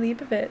 Annie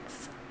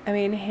Leibovitz. I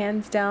mean,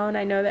 hands down,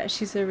 I know that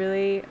she's a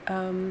really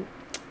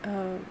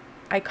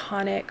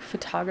iconic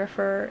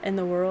photographer in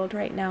the world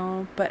right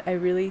now, but I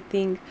really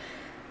think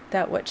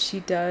that what she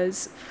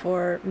does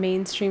for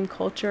mainstream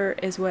culture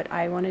is what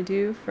I want to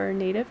do for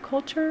Native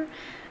culture.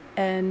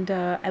 And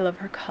I love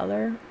her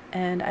color,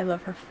 and I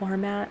love her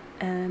format,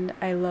 and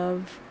I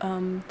love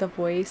the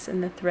voice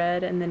and the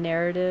thread and the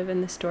narrative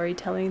and the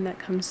storytelling that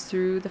comes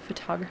through the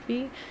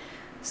photography.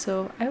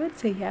 So I would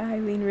say, yeah, I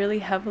lean really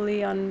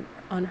heavily on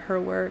her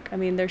work. I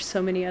mean, there's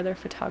so many other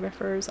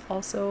photographers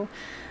also,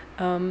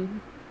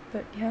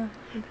 but yeah.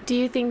 Do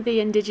you think the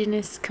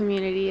Indigenous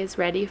community is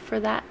ready for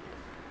that?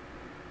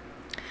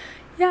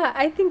 Yeah,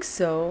 I think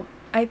so.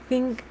 I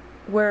think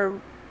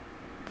we're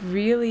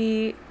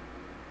really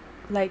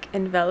like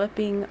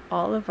enveloping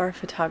all of our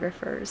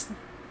photographers.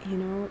 You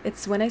know,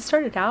 it's when I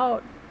started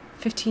out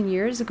 15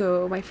 years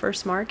ago, my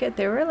first market,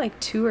 there were like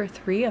 2 or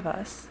 3 of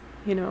us,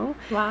 you know,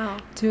 Wow.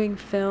 doing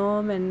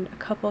film and a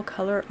couple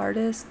color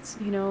artists,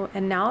 you know,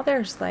 and now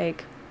there's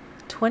like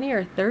 20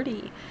 or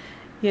 30,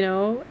 you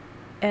know,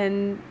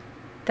 and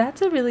that's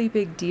a really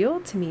big deal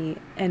to me.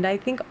 And I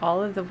think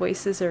all of the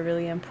voices are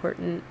really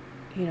important.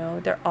 You know,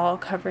 they're all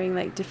covering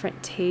like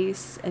different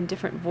tastes and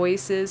different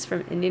voices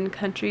from Indian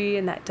country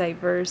and that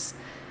diverse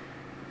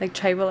like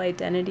tribal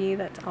identity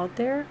that's out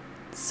there.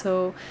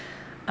 So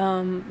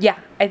yeah,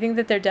 I think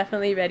that they're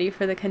definitely ready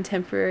for the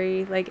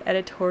contemporary like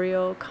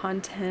editorial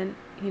content,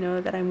 you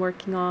know, that I'm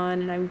working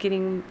on, and I'm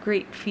getting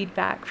great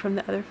feedback from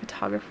the other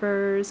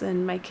photographers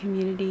and my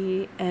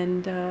community,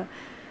 and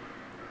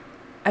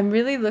I'm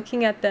really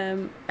looking at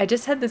them. I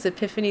just had this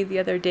epiphany the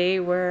other day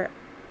where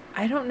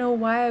I don't know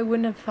why I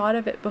wouldn't have thought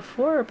of it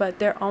before, but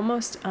they're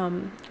almost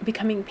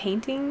becoming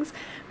paintings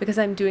because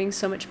I'm doing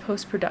so much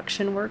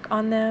post-production work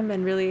on them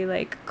and really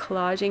like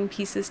collaging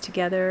pieces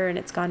together, and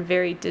it's gone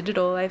very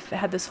digital. I've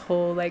had this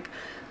whole like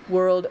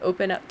world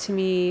open up to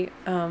me.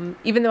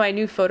 Even though I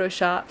knew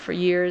Photoshop for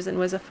years and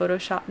was a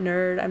Photoshop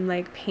nerd, I'm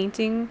like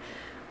painting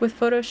with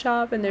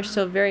Photoshop, and they're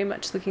still very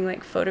much looking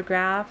like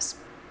photographs.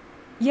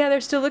 Yeah,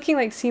 they're still looking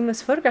like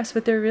seamless photographs,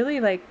 but they're really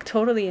like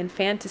totally in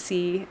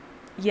fantasy,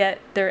 yet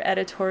they're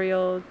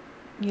editorial,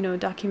 you know,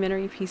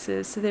 documentary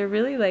pieces. So they're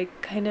really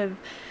like kind of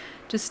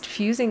just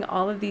fusing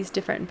all of these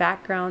different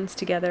backgrounds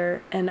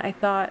together. And I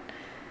thought,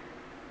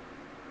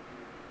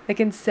 like,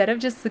 instead of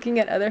just looking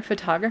at other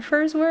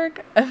photographers'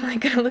 work, I'm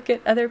like gonna look at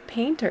other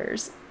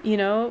painters, you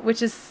know,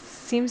 which is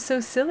seems so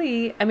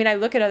silly. I mean, I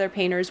look at other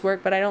painters'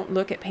 work, but I don't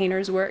look at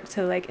painters' work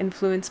to like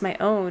influence my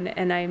own.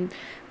 And I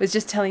was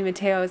just telling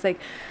Mateo, I was like,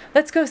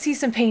 let's go see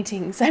some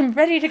paintings. I'm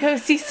ready to go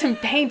see some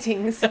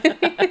paintings.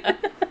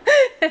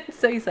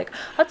 So he's like,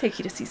 I'll take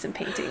you to see some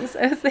paintings.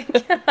 I was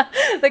like, yeah.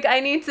 Like, I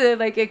need to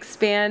like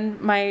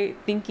expand my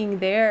thinking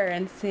there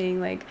and seeing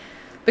like,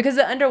 because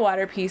the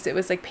underwater piece, it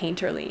was like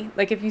painterly.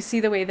 Like, if you see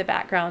the way the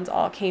backgrounds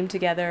all came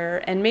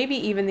together, and maybe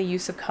even the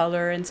use of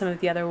color and some of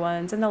the other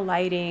ones and the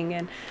lighting,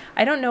 and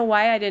I don't know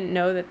why I didn't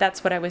know that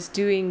that's what I was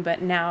doing,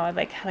 but now,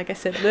 like I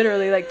said,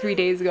 literally like 3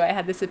 days ago, I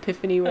had this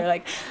epiphany where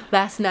like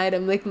last night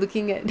I'm like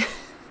looking at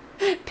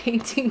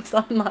paintings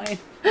online.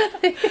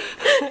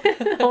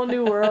 A whole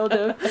new world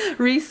of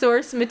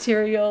resource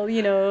material,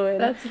 you know. And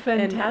that's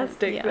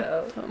fantastic, and,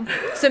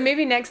 yeah. So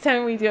maybe next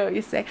time we do it,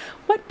 you say,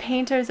 what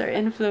painters are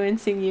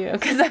influencing you?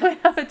 Because I would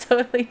have a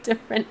totally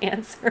different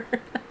answer.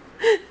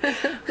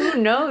 Who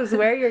knows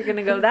where you're going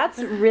to go? That's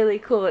really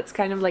cool. It's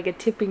kind of like a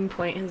tipping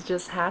point has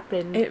just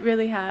happened. It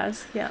really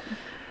has, yeah.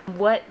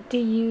 What do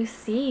you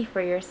see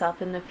for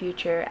yourself in the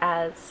future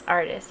as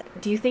artist?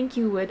 Do you think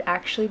you would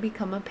actually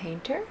become a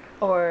painter,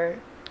 or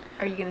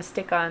are you going to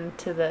stick on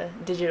to the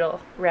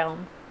digital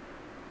realm?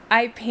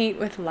 I paint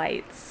with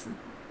lights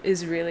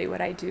is really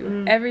what I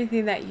do.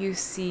 Everything that you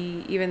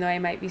see, even though I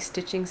might be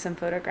stitching some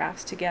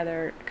photographs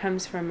together,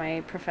 comes from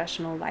my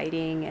professional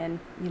lighting and,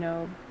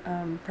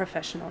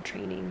 professional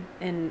training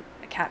and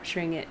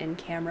capturing it in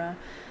camera.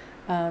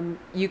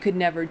 You could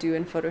never do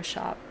in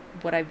Photoshop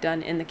what I've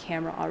done in the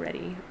camera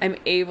already. I'm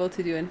able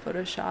to do in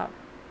Photoshop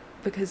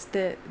because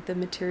the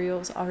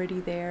material's already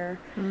there.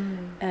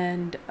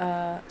 And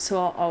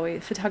so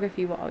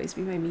photography will always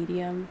be my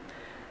medium.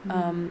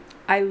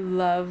 I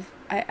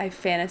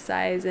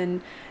fantasize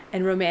and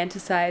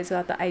romanticize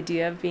about the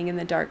idea of being in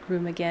the dark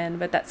room again,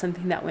 but that's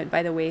something that went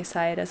by the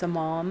wayside as a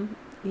mom,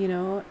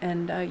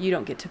 and you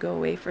don't get to go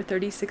away for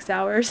 36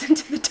 hours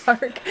into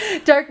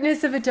the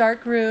darkness of a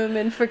dark room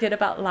and forget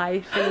about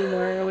life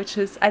anymore,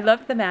 I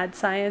loved the mad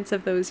science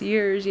of those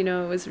years. It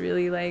was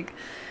really like,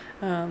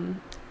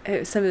 it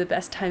was some of the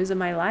best times of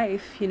my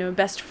life.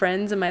 Best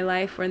friends in my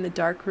life were in the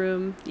dark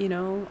room,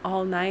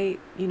 all night,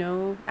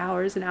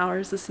 hours and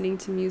hours listening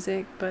to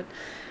music. But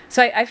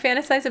so I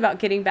fantasize about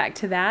getting back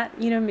to that,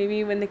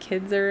 maybe when the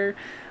kids are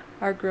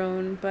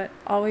grown, but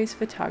always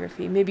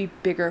photography, maybe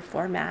bigger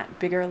format,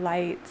 bigger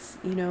lights,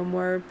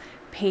 more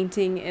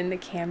painting in the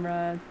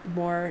camera,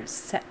 more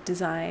set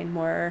design,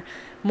 more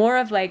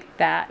of like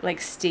that, like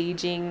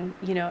staging,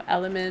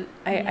 element.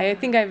 I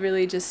think I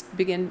really just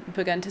begun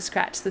to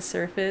scratch the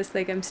surface.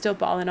 Like I'm still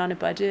balling on a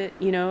budget,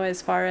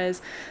 as far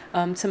as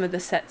some of the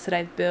sets that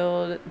I've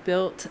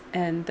built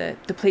and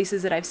the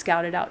places that I've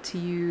scouted out to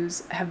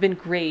use have been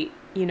great,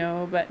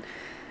 but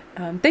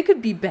they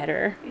could be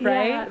better,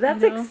 right? Yeah,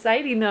 that's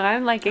exciting though.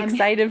 I'm like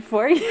excited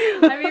for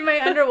you.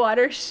 My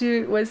underwater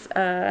shoot was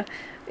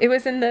it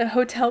was in the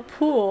hotel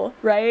pool,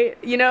 right?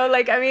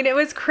 It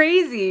was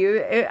crazy.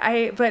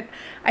 But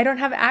I don't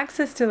have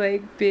access to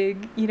like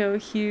big,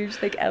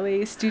 huge like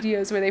LA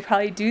studios where they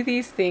probably do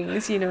these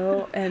things,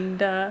 and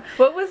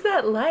what was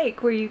that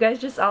like? Were you guys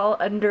just all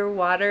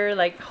underwater,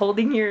 like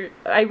holding your,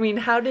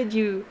 how did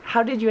you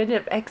end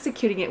up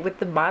executing it with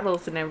the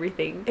models and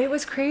everything? It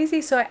was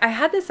crazy. So I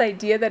had this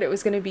idea that it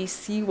was going to be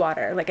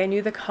seawater. Like I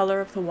knew the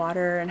color of the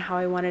water and how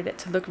I wanted it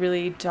to look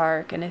really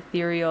dark and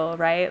ethereal,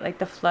 right? Like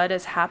the flood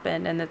has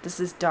happened and that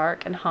this is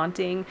dark and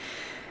haunting.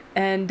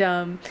 And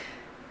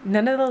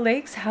none of the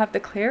lakes have the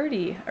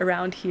clarity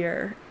around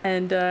here.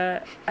 And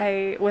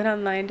I went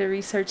online to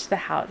research the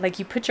house. Like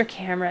you put your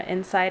camera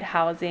inside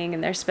housing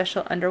and there's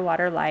special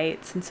underwater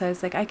lights. And so I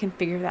was like, I can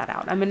figure that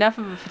out. I'm enough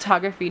of a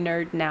photography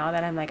nerd now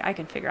that I'm like, I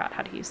can figure out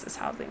how to use this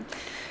housing.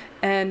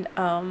 And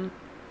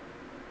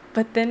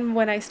but then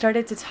when I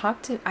started to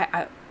talk to,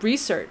 I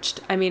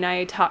researched.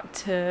 I talked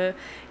to,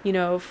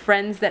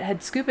 friends that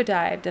had scuba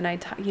dived, and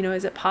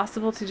is it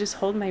possible to just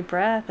hold my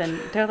breath? And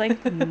they're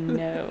like,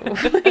 no,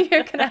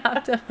 you're gonna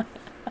have to.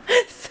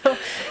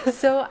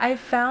 So I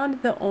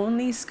found the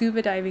only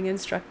scuba diving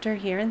instructor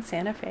here in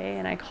Santa Fe,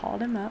 and I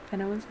called him up,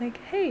 and I was like,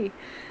 hey.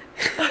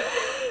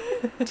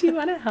 Do you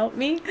want to help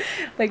me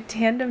like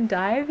tandem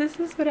dive? This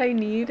is what I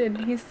need.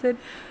 And he said,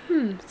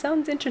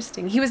 sounds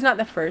interesting. He was not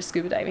the first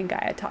scuba diving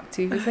guy I talked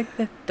to. He was like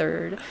the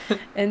third.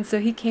 And so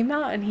he came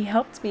out and he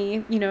helped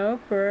me,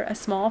 for a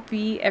small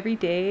fee every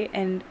day.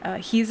 And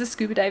he's a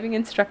scuba diving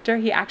instructor.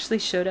 He actually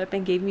showed up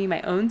and gave me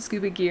my own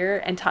scuba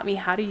gear and taught me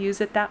how to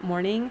use it that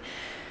morning.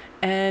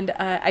 And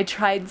I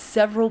tried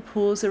several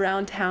pools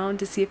around town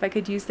to see if I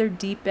could use their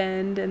deep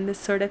end and this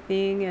sort of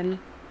thing, and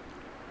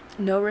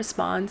no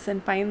response.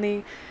 And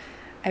finally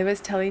I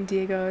was telling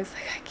Diego, I was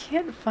like, I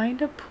can't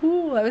find a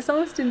pool. I was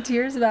almost in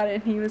tears about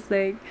it. And he was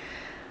like,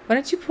 why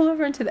don't you pull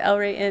over into the El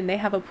Rey Inn? They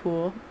have a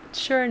pool.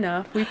 Sure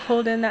enough, we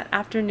pulled in that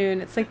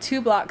afternoon. It's like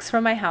 2 blocks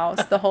from my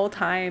house the whole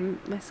time.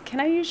 I said, can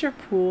I use your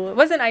pool? It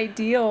wasn't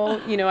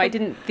ideal, I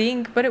didn't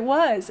think, but it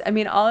was.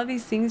 all of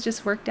these things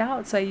just worked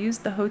out. So I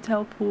used the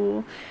hotel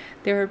pool.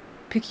 They were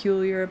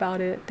peculiar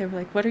about it. They were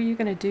like, what are you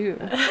going to do?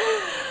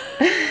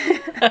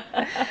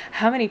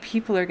 How many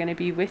people are going to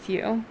be with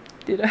you?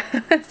 So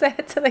I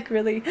had to like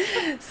really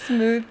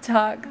smooth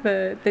talk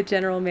the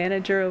general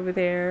manager over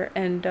there,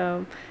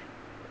 and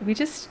we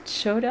just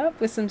showed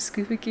up with some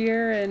scuba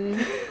gear,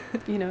 and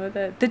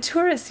the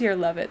tourists here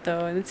love it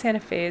though, and Santa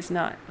Fe is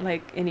not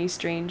like any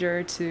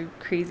stranger to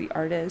crazy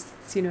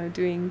artists,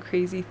 doing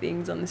crazy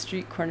things on the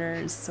street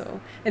corners, so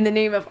in the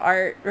name of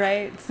art,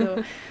 right?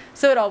 So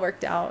it all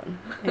worked out.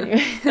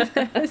 Anyway,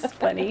 it was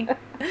funny.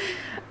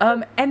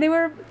 And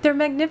they're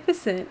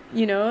magnificent,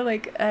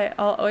 like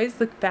I'll always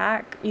look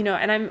back,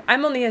 and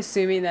I'm only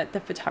assuming that the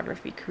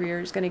photography career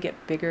is going to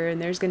get bigger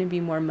and there's going to be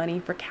more money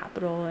for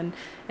capital and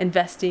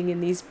investing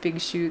in these big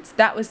shoots.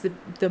 That was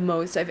the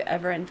most I've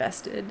ever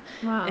invested.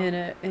 Wow.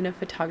 In a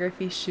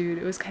photography shoot.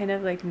 It was kind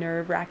of like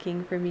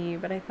nerve-wracking for me,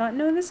 but I thought,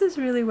 no, this is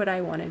really what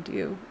I want to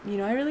do.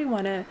 I really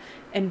want to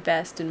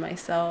invest in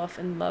myself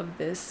and love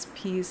this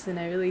piece, and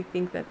I really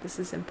think that this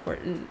is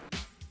important.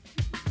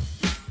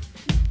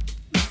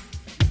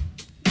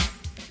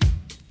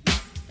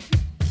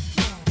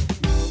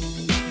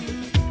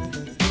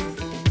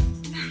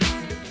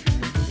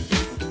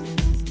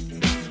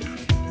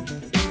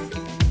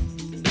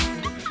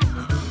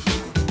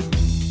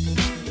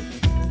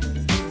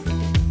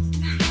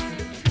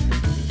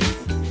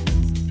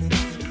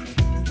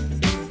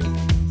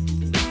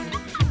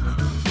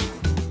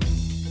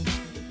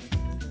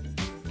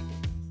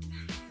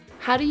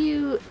 How do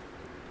you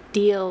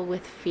deal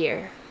with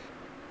fear?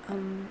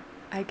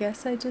 I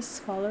guess I just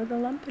swallow the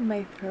lump in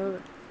my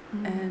throat,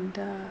 and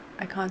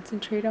I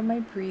concentrate on my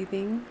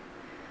breathing.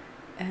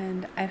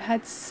 And I've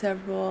had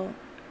several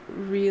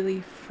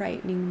really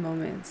frightening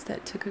moments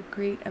that took a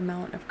great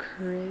amount of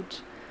courage.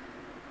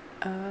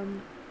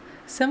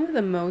 Some of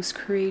the most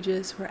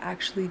courageous were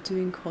actually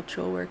doing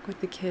cultural work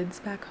with the kids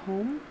back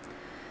home,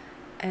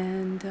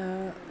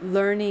 and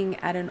learning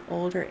at an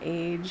older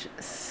age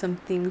some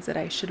things that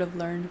I should have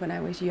learned when I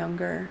was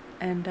younger.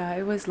 And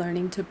I was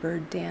learning to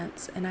bird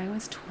dance, and I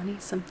was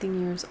 20-something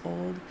years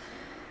old,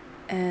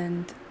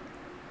 and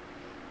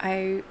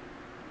I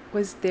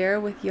was there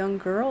with young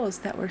girls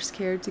that were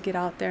scared to get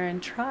out there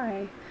and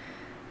try.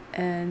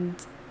 And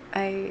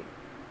I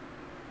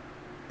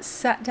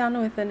sat down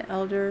with an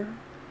elder,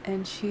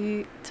 and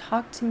she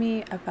talked to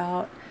me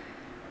about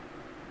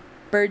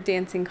bird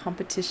dancing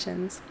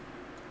competitions.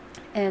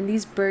 And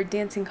these bird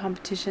dancing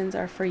competitions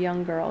are for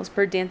young girls.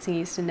 Bird dancing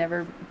used to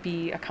never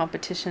be a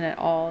competition at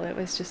all. It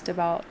was just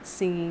about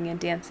singing and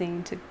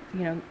dancing to,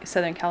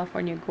 Southern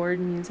California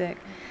gourd music.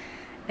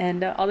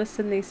 And all of a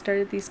sudden they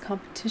started these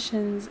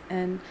competitions,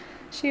 and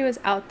she was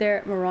out there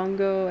at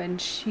Morongo,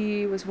 and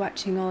she was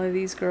watching all of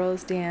these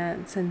girls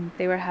dance, and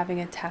they were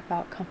having a tap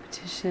out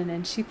competition,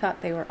 and she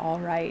thought they were all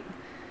right.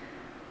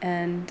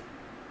 And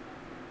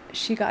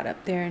she got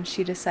up there and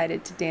she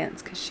decided to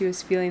dance because she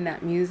was feeling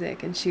that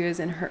music, and she was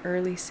in her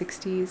early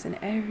 60s, and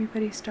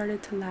everybody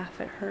started to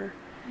laugh at her,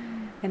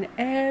 and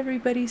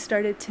everybody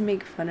started to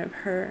make fun of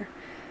her,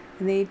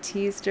 and they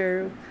teased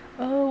her,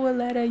 "Oh,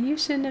 Willetta, you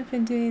shouldn't have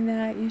been doing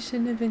that, you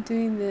shouldn't have been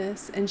doing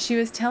this." And she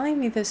was telling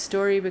me this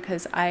story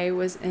because I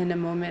was in a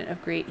moment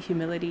of great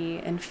humility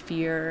and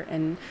fear,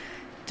 and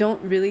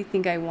don't really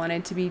think I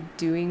wanted to be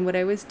doing what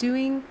I was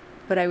doing,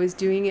 but I was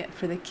doing it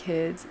for the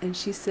kids. And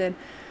she said,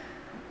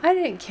 I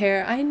didn't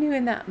care. I knew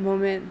in that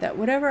moment that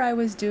whatever I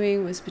was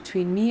doing was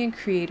between me and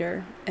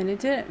Creator, and it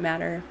didn't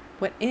matter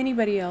what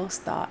anybody else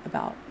thought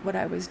about what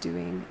I was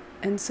doing.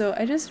 And so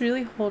I just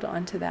really hold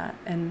on to that,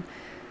 and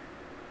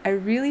I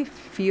really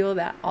feel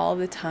that all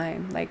the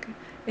time. Like,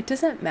 it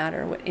doesn't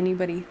matter what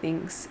anybody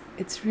thinks.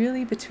 It's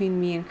really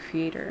between me and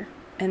Creator.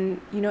 And,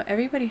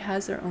 everybody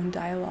has their own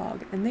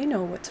dialogue, and they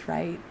know what's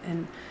right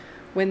and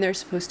when they're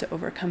supposed to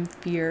overcome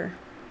fear,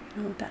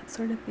 that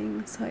sort of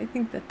thing. So I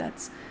think that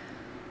that's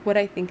what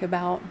I think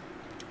about.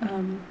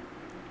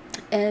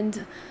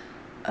 And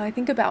I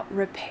think about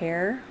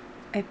repair.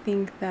 I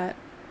think that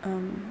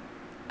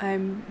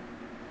I'm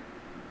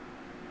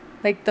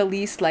like the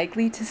least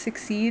likely to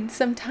succeed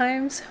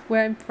sometimes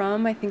where I'm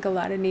from. I think a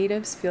lot of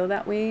natives feel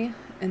that way.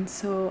 And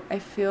so I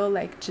feel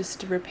like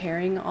just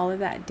repairing all of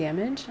that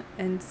damage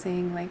and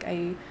saying, like,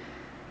 I'm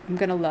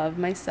going to love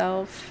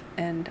myself,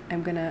 and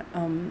I'm going to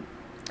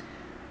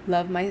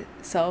love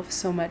myself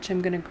so much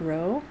I'm going to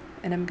grow,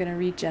 and I'm going to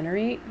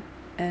regenerate.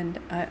 And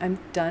I'm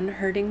done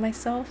hurting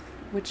myself,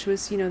 which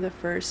was, the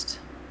first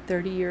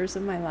 30 years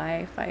of my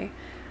life. I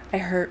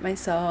hurt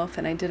myself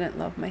and I didn't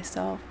love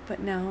myself. But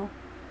now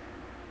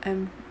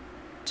I'm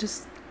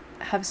just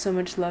have so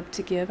much love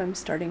to give. I'm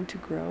starting to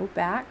grow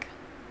back,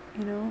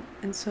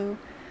 and so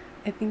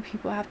I think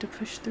people have to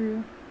push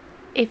through.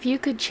 If you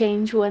could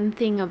change one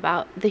thing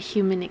about the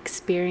human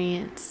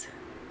experience,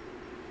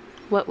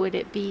 what would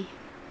it be?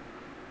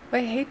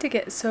 I hate to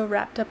get so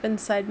wrapped up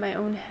inside my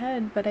own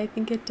head, but I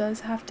think it does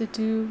have to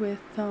do with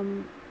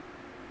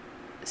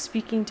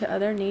speaking to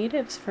other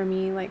natives for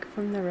me, like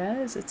from the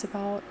res. It's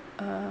about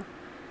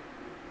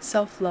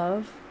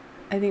self-love.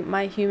 I think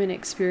my human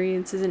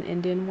experience is an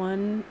Indian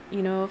one,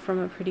 from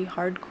a pretty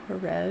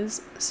hardcore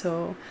res.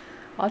 So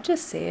I'll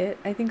just say it.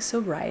 I think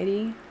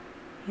sobriety,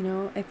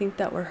 I think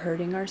that we're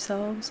hurting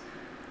ourselves.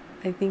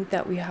 I think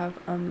that we have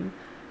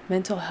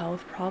mental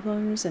health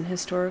problems and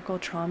historical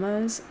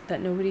traumas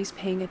that nobody's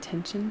paying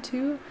attention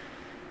to.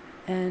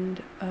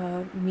 And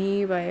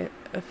me, by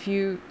a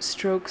few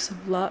strokes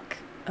of luck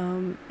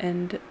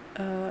and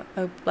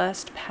a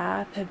blessed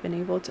path, have been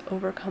able to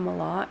overcome a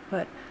lot.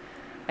 But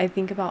I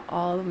think about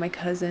all of my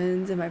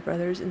cousins and my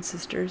brothers and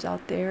sisters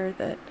out there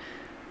that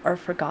are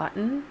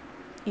forgotten,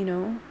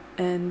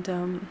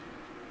 and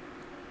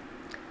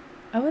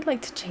I would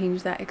like to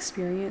change that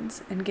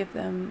experience and give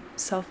them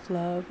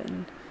self-love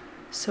and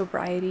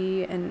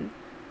sobriety and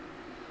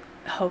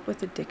help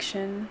with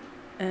addiction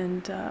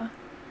and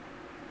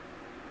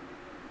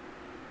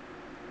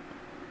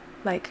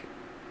like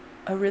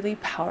a really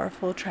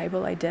powerful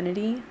tribal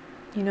identity,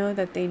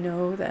 that they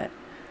know that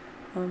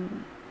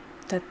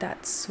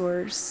that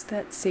source,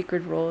 that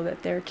sacred role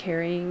that they're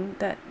carrying,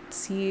 that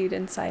seed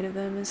inside of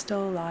them is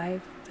still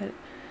alive, that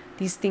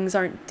these things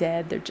aren't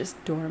dead, they're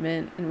just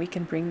dormant, and we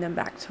can bring them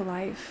back to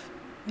life.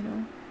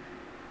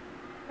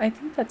 I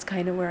think that's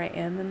kind of where I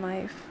am in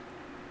life.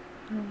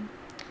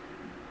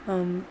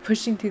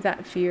 Pushing through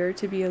that fear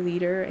to be a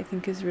leader, I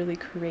think, is really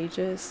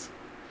courageous.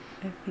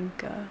 I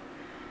think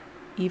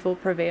evil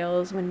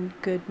prevails when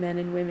good men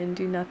and women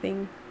do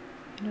nothing.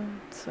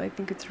 So I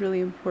think it's really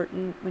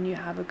important when you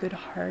have a good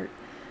heart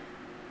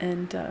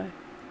and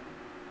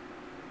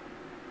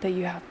that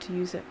you have to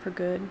use it for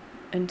good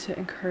and to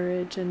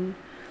encourage and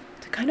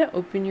to kind of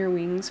open your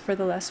wings for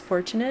the less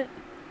fortunate,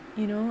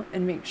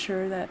 and make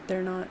sure that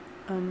they're not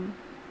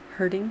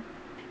hurting.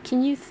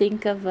 Can you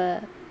think of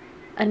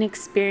an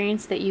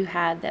experience that you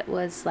had that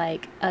was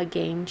like a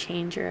game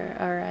changer,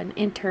 or an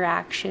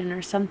interaction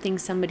or something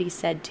somebody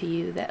said to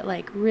you that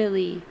like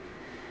really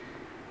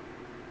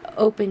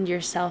opened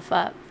yourself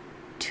up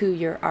to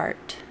your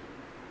art?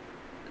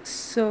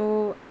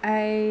 So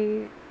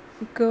I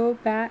go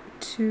back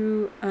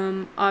to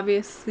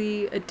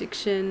obviously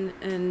addiction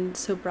and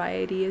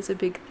sobriety is a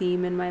big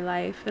theme in my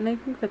life, and I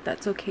think that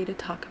that's okay to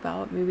talk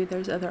about. Maybe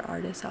there's other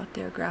artists out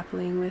there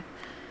grappling with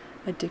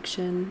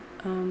addiction.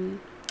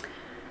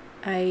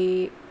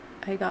 I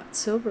got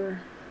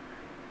sober,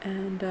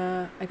 and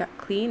I got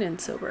clean and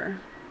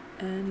sober,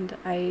 and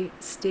I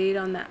stayed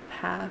on that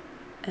path,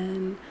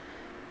 and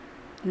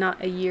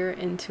not a year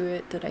into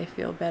it did I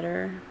feel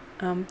better.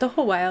 The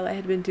whole while I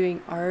had been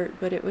doing art,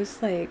 but it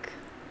was like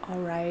all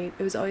right.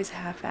 It was always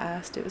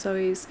half-assed. It was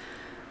always,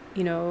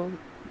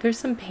 there's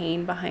some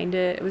pain behind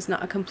it. It was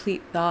not a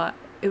complete thought.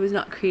 It was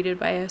not created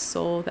by a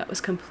soul that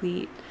was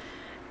complete.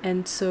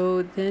 And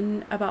so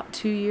then about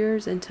 2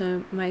 years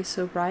into my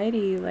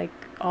sobriety, like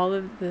all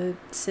of the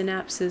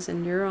synapses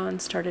and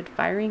neurons started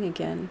firing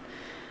again.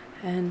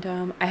 And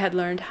I had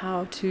learned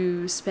how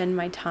to spend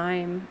my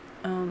time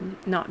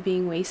not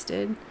being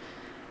wasted.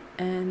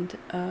 And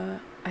I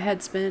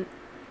had spent,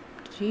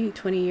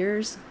 20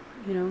 years,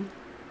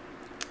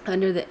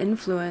 under the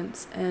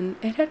influence, and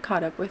it had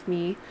caught up with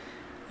me,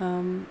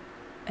 and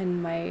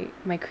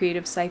my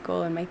creative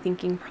cycle and my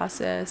thinking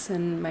process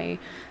and my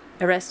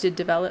arrested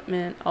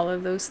development, all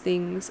of those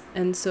things.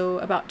 And so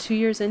about 2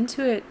 years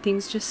into it,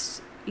 things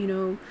just,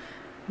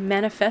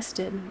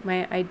 manifested.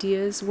 My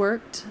ideas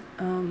worked,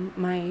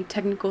 my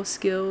technical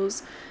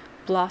skills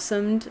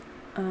blossomed,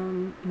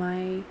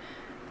 my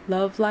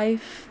love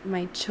life,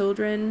 my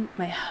children,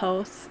 my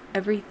health,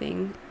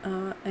 everything.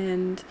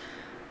 And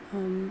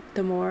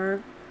the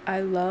more I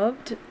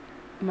loved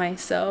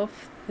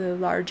myself, the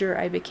larger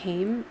I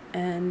became,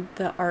 and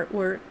the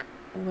artwork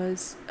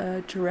was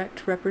a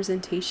direct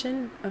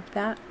representation of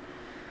that,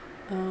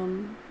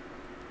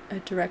 a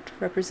direct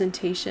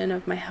representation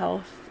of my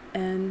health.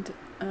 And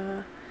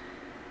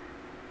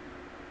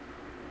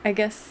I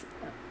guess,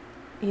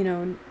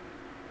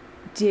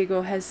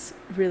 Diego has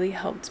really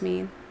helped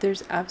me.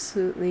 There's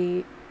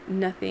absolutely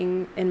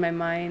nothing in my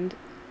mind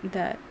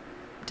that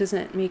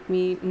doesn't make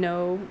me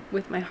know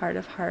with my heart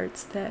of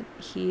hearts that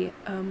he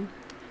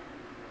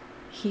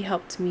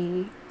helped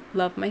me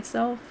love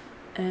myself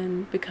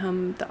and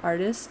become the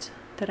artist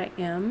that I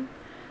am.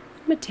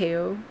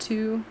 Mateo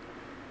too.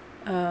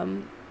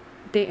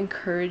 They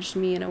encouraged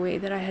me in a way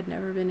that I had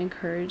never been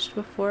encouraged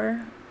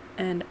before,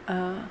 and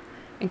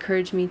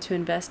encouraged me to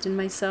invest in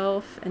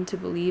myself and to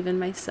believe in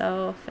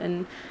myself,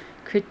 and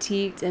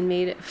critiqued and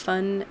made it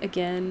fun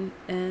again.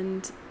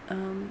 And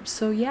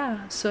so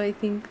I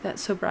think that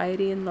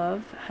sobriety and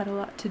love had a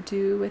lot to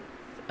do with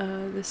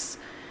this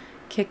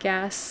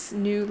kick-ass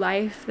new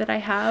life that I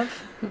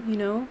have.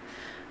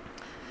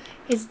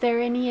 Is there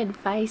any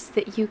advice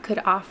that you could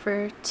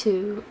offer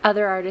to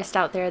other artists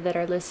out there that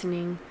are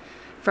listening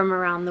from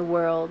around the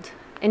world?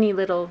 Any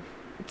little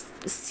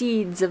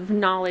seeds of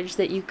knowledge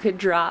that you could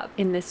drop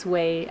in this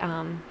way,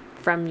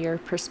 from your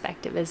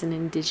perspective as an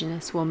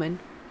Indigenous woman?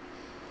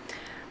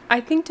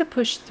 I think to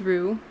push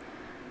through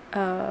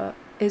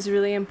is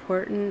really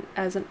important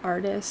as an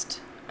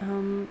artist,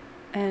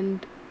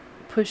 and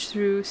push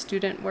through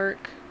student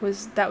work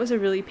was a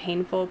really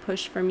painful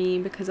push for me,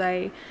 because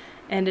I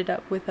ended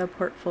up with a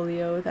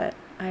portfolio that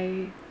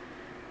I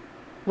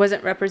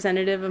wasn't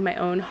representative of my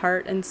own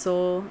heart and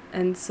soul,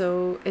 and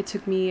so it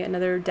took me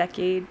another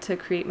decade to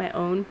create my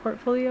own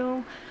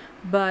portfolio.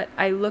 But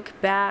I look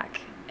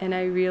back and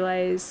I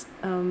realize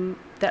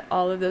that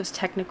all of those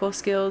technical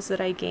skills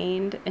that I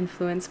gained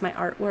influenced my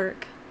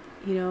artwork.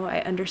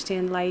 I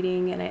understand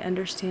lighting, and I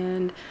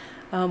understand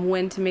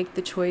when to make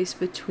the choice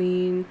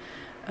between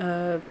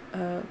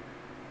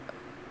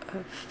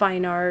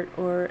fine art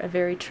or a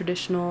very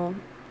traditional,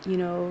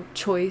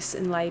 choice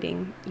in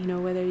lighting,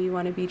 whether you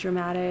want to be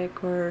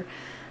dramatic or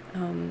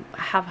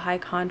have high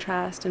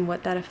contrast and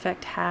what that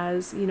effect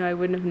has. I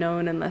wouldn't have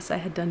known unless I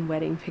had done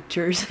wedding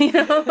pictures,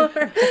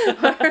 or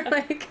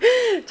like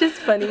just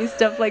funny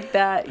stuff like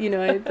that,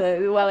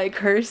 while I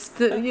cursed,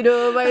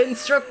 my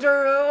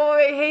instructor, oh,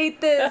 I hate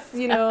this,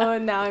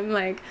 and now I'm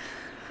like,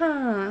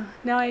 now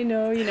I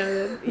know,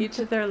 that each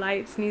of their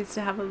lights needs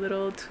to have a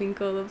little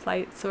twinkle of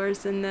light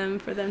source in them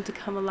for them to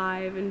come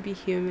alive and be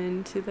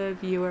human to the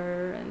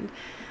viewer. And,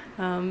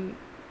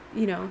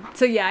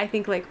 so yeah, I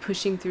think like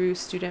pushing through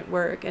student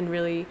work and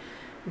really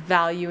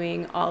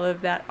valuing all of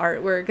that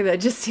artwork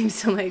that just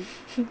seems to like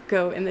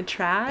go in the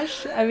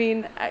trash. I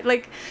mean,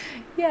 like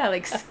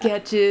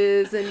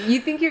sketches, and you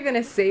think you're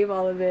gonna save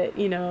all of it,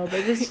 but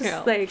it's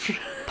just like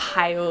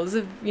piles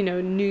of,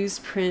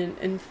 newsprint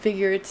and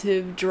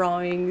figurative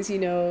drawings,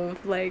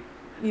 of like,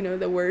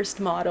 the worst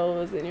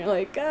models, and you're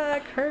like,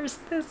 curse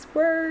this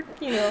word,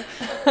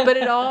 but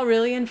it all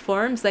really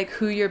informs like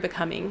who you're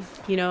becoming,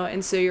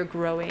 and so you're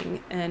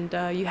growing, and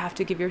you have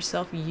to give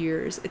yourself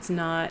years. It's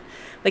not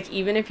like,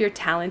 even if you're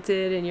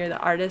talented and you're the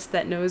artist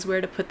that knows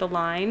where to put the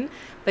line,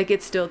 like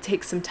it still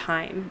takes some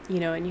time,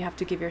 and you have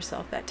to give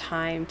yourself that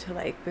time to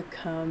like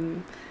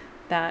become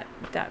that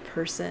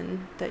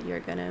person that you're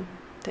gonna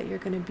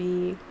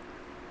be.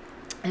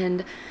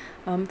 And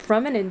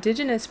from an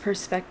Indigenous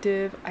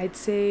perspective, I'd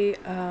say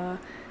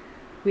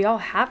we all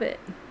have it,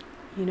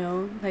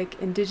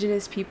 like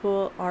Indigenous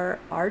people are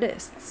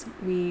artists.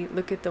 We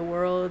look at the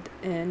world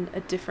in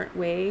a different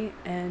way,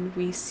 and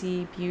we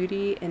see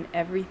beauty in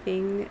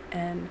everything,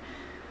 and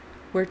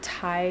we're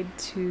tied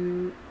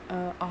to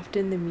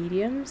often the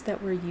mediums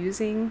that we're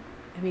using.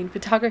 I mean,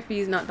 photography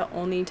is not the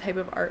only type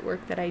of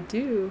artwork that I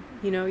do.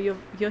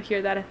 You'll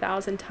hear that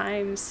 1,000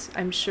 times,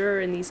 I'm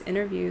sure, in these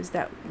interviews,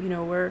 that,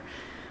 we're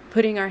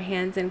putting our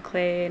hands in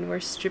clay, and we're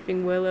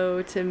stripping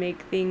willow to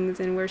make things,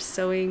 and we're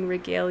sewing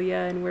regalia,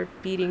 and we're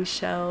beating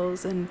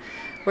shells, and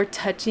we're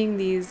touching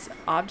these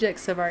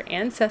objects of our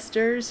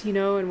ancestors,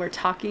 and we're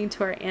talking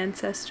to our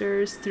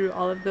ancestors through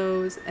all of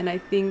those. And I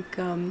think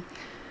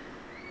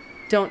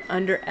don't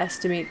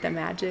underestimate the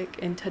magic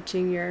in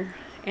touching your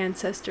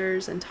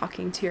ancestors and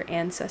talking to your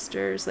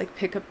ancestors. Like,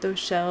 pick up those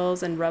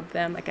shells and rub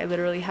them. Like, I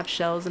literally have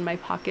shells in my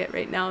pocket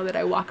right now that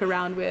I walk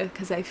around with,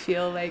 because I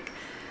feel like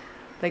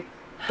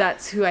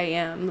that's who I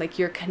am. Like,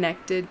 you're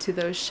connected to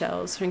those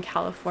shells from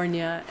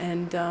California.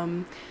 And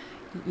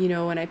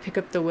when I pick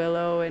up the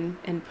willow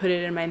and put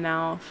it in my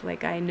mouth,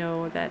 like, I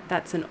know that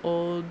that's an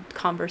old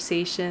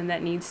conversation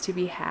that needs to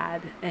be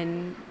had,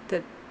 and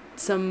that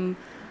some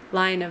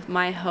line of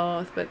my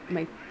health, but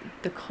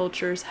the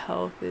culture's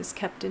health, is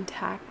kept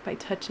intact by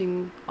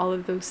touching all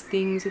of those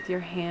things with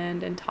your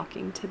hand and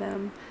talking to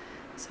them.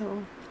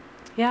 So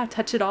yeah,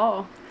 touch it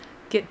all.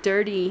 Get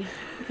dirty,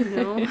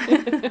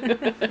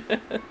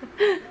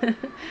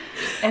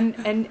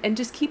 and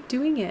just keep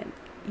doing it.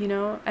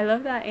 I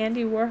love that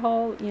Andy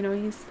Warhol,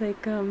 he's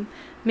like,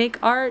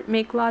 make art,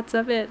 make lots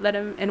of it, let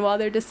them, and while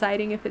they're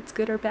deciding if it's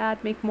good or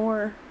bad, make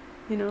more,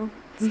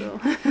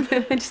 so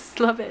I just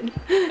love it.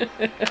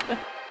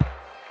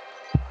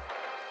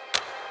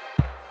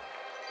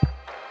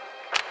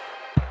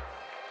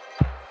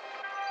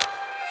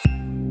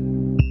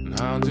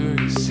 How do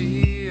you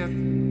see it?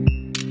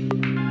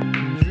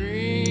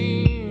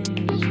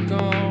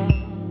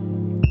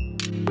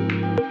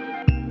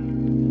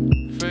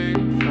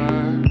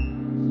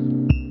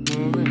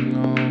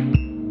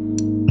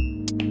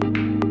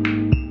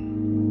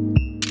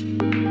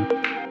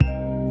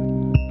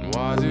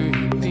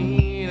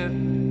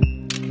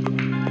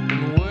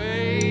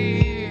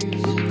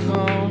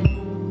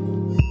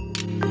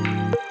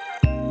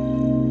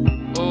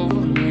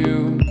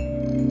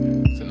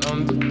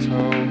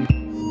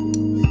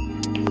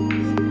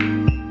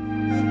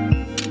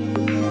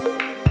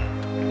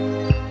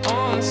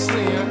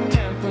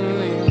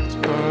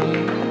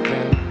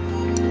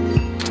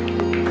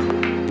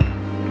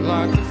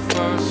 Like the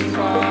first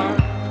fire.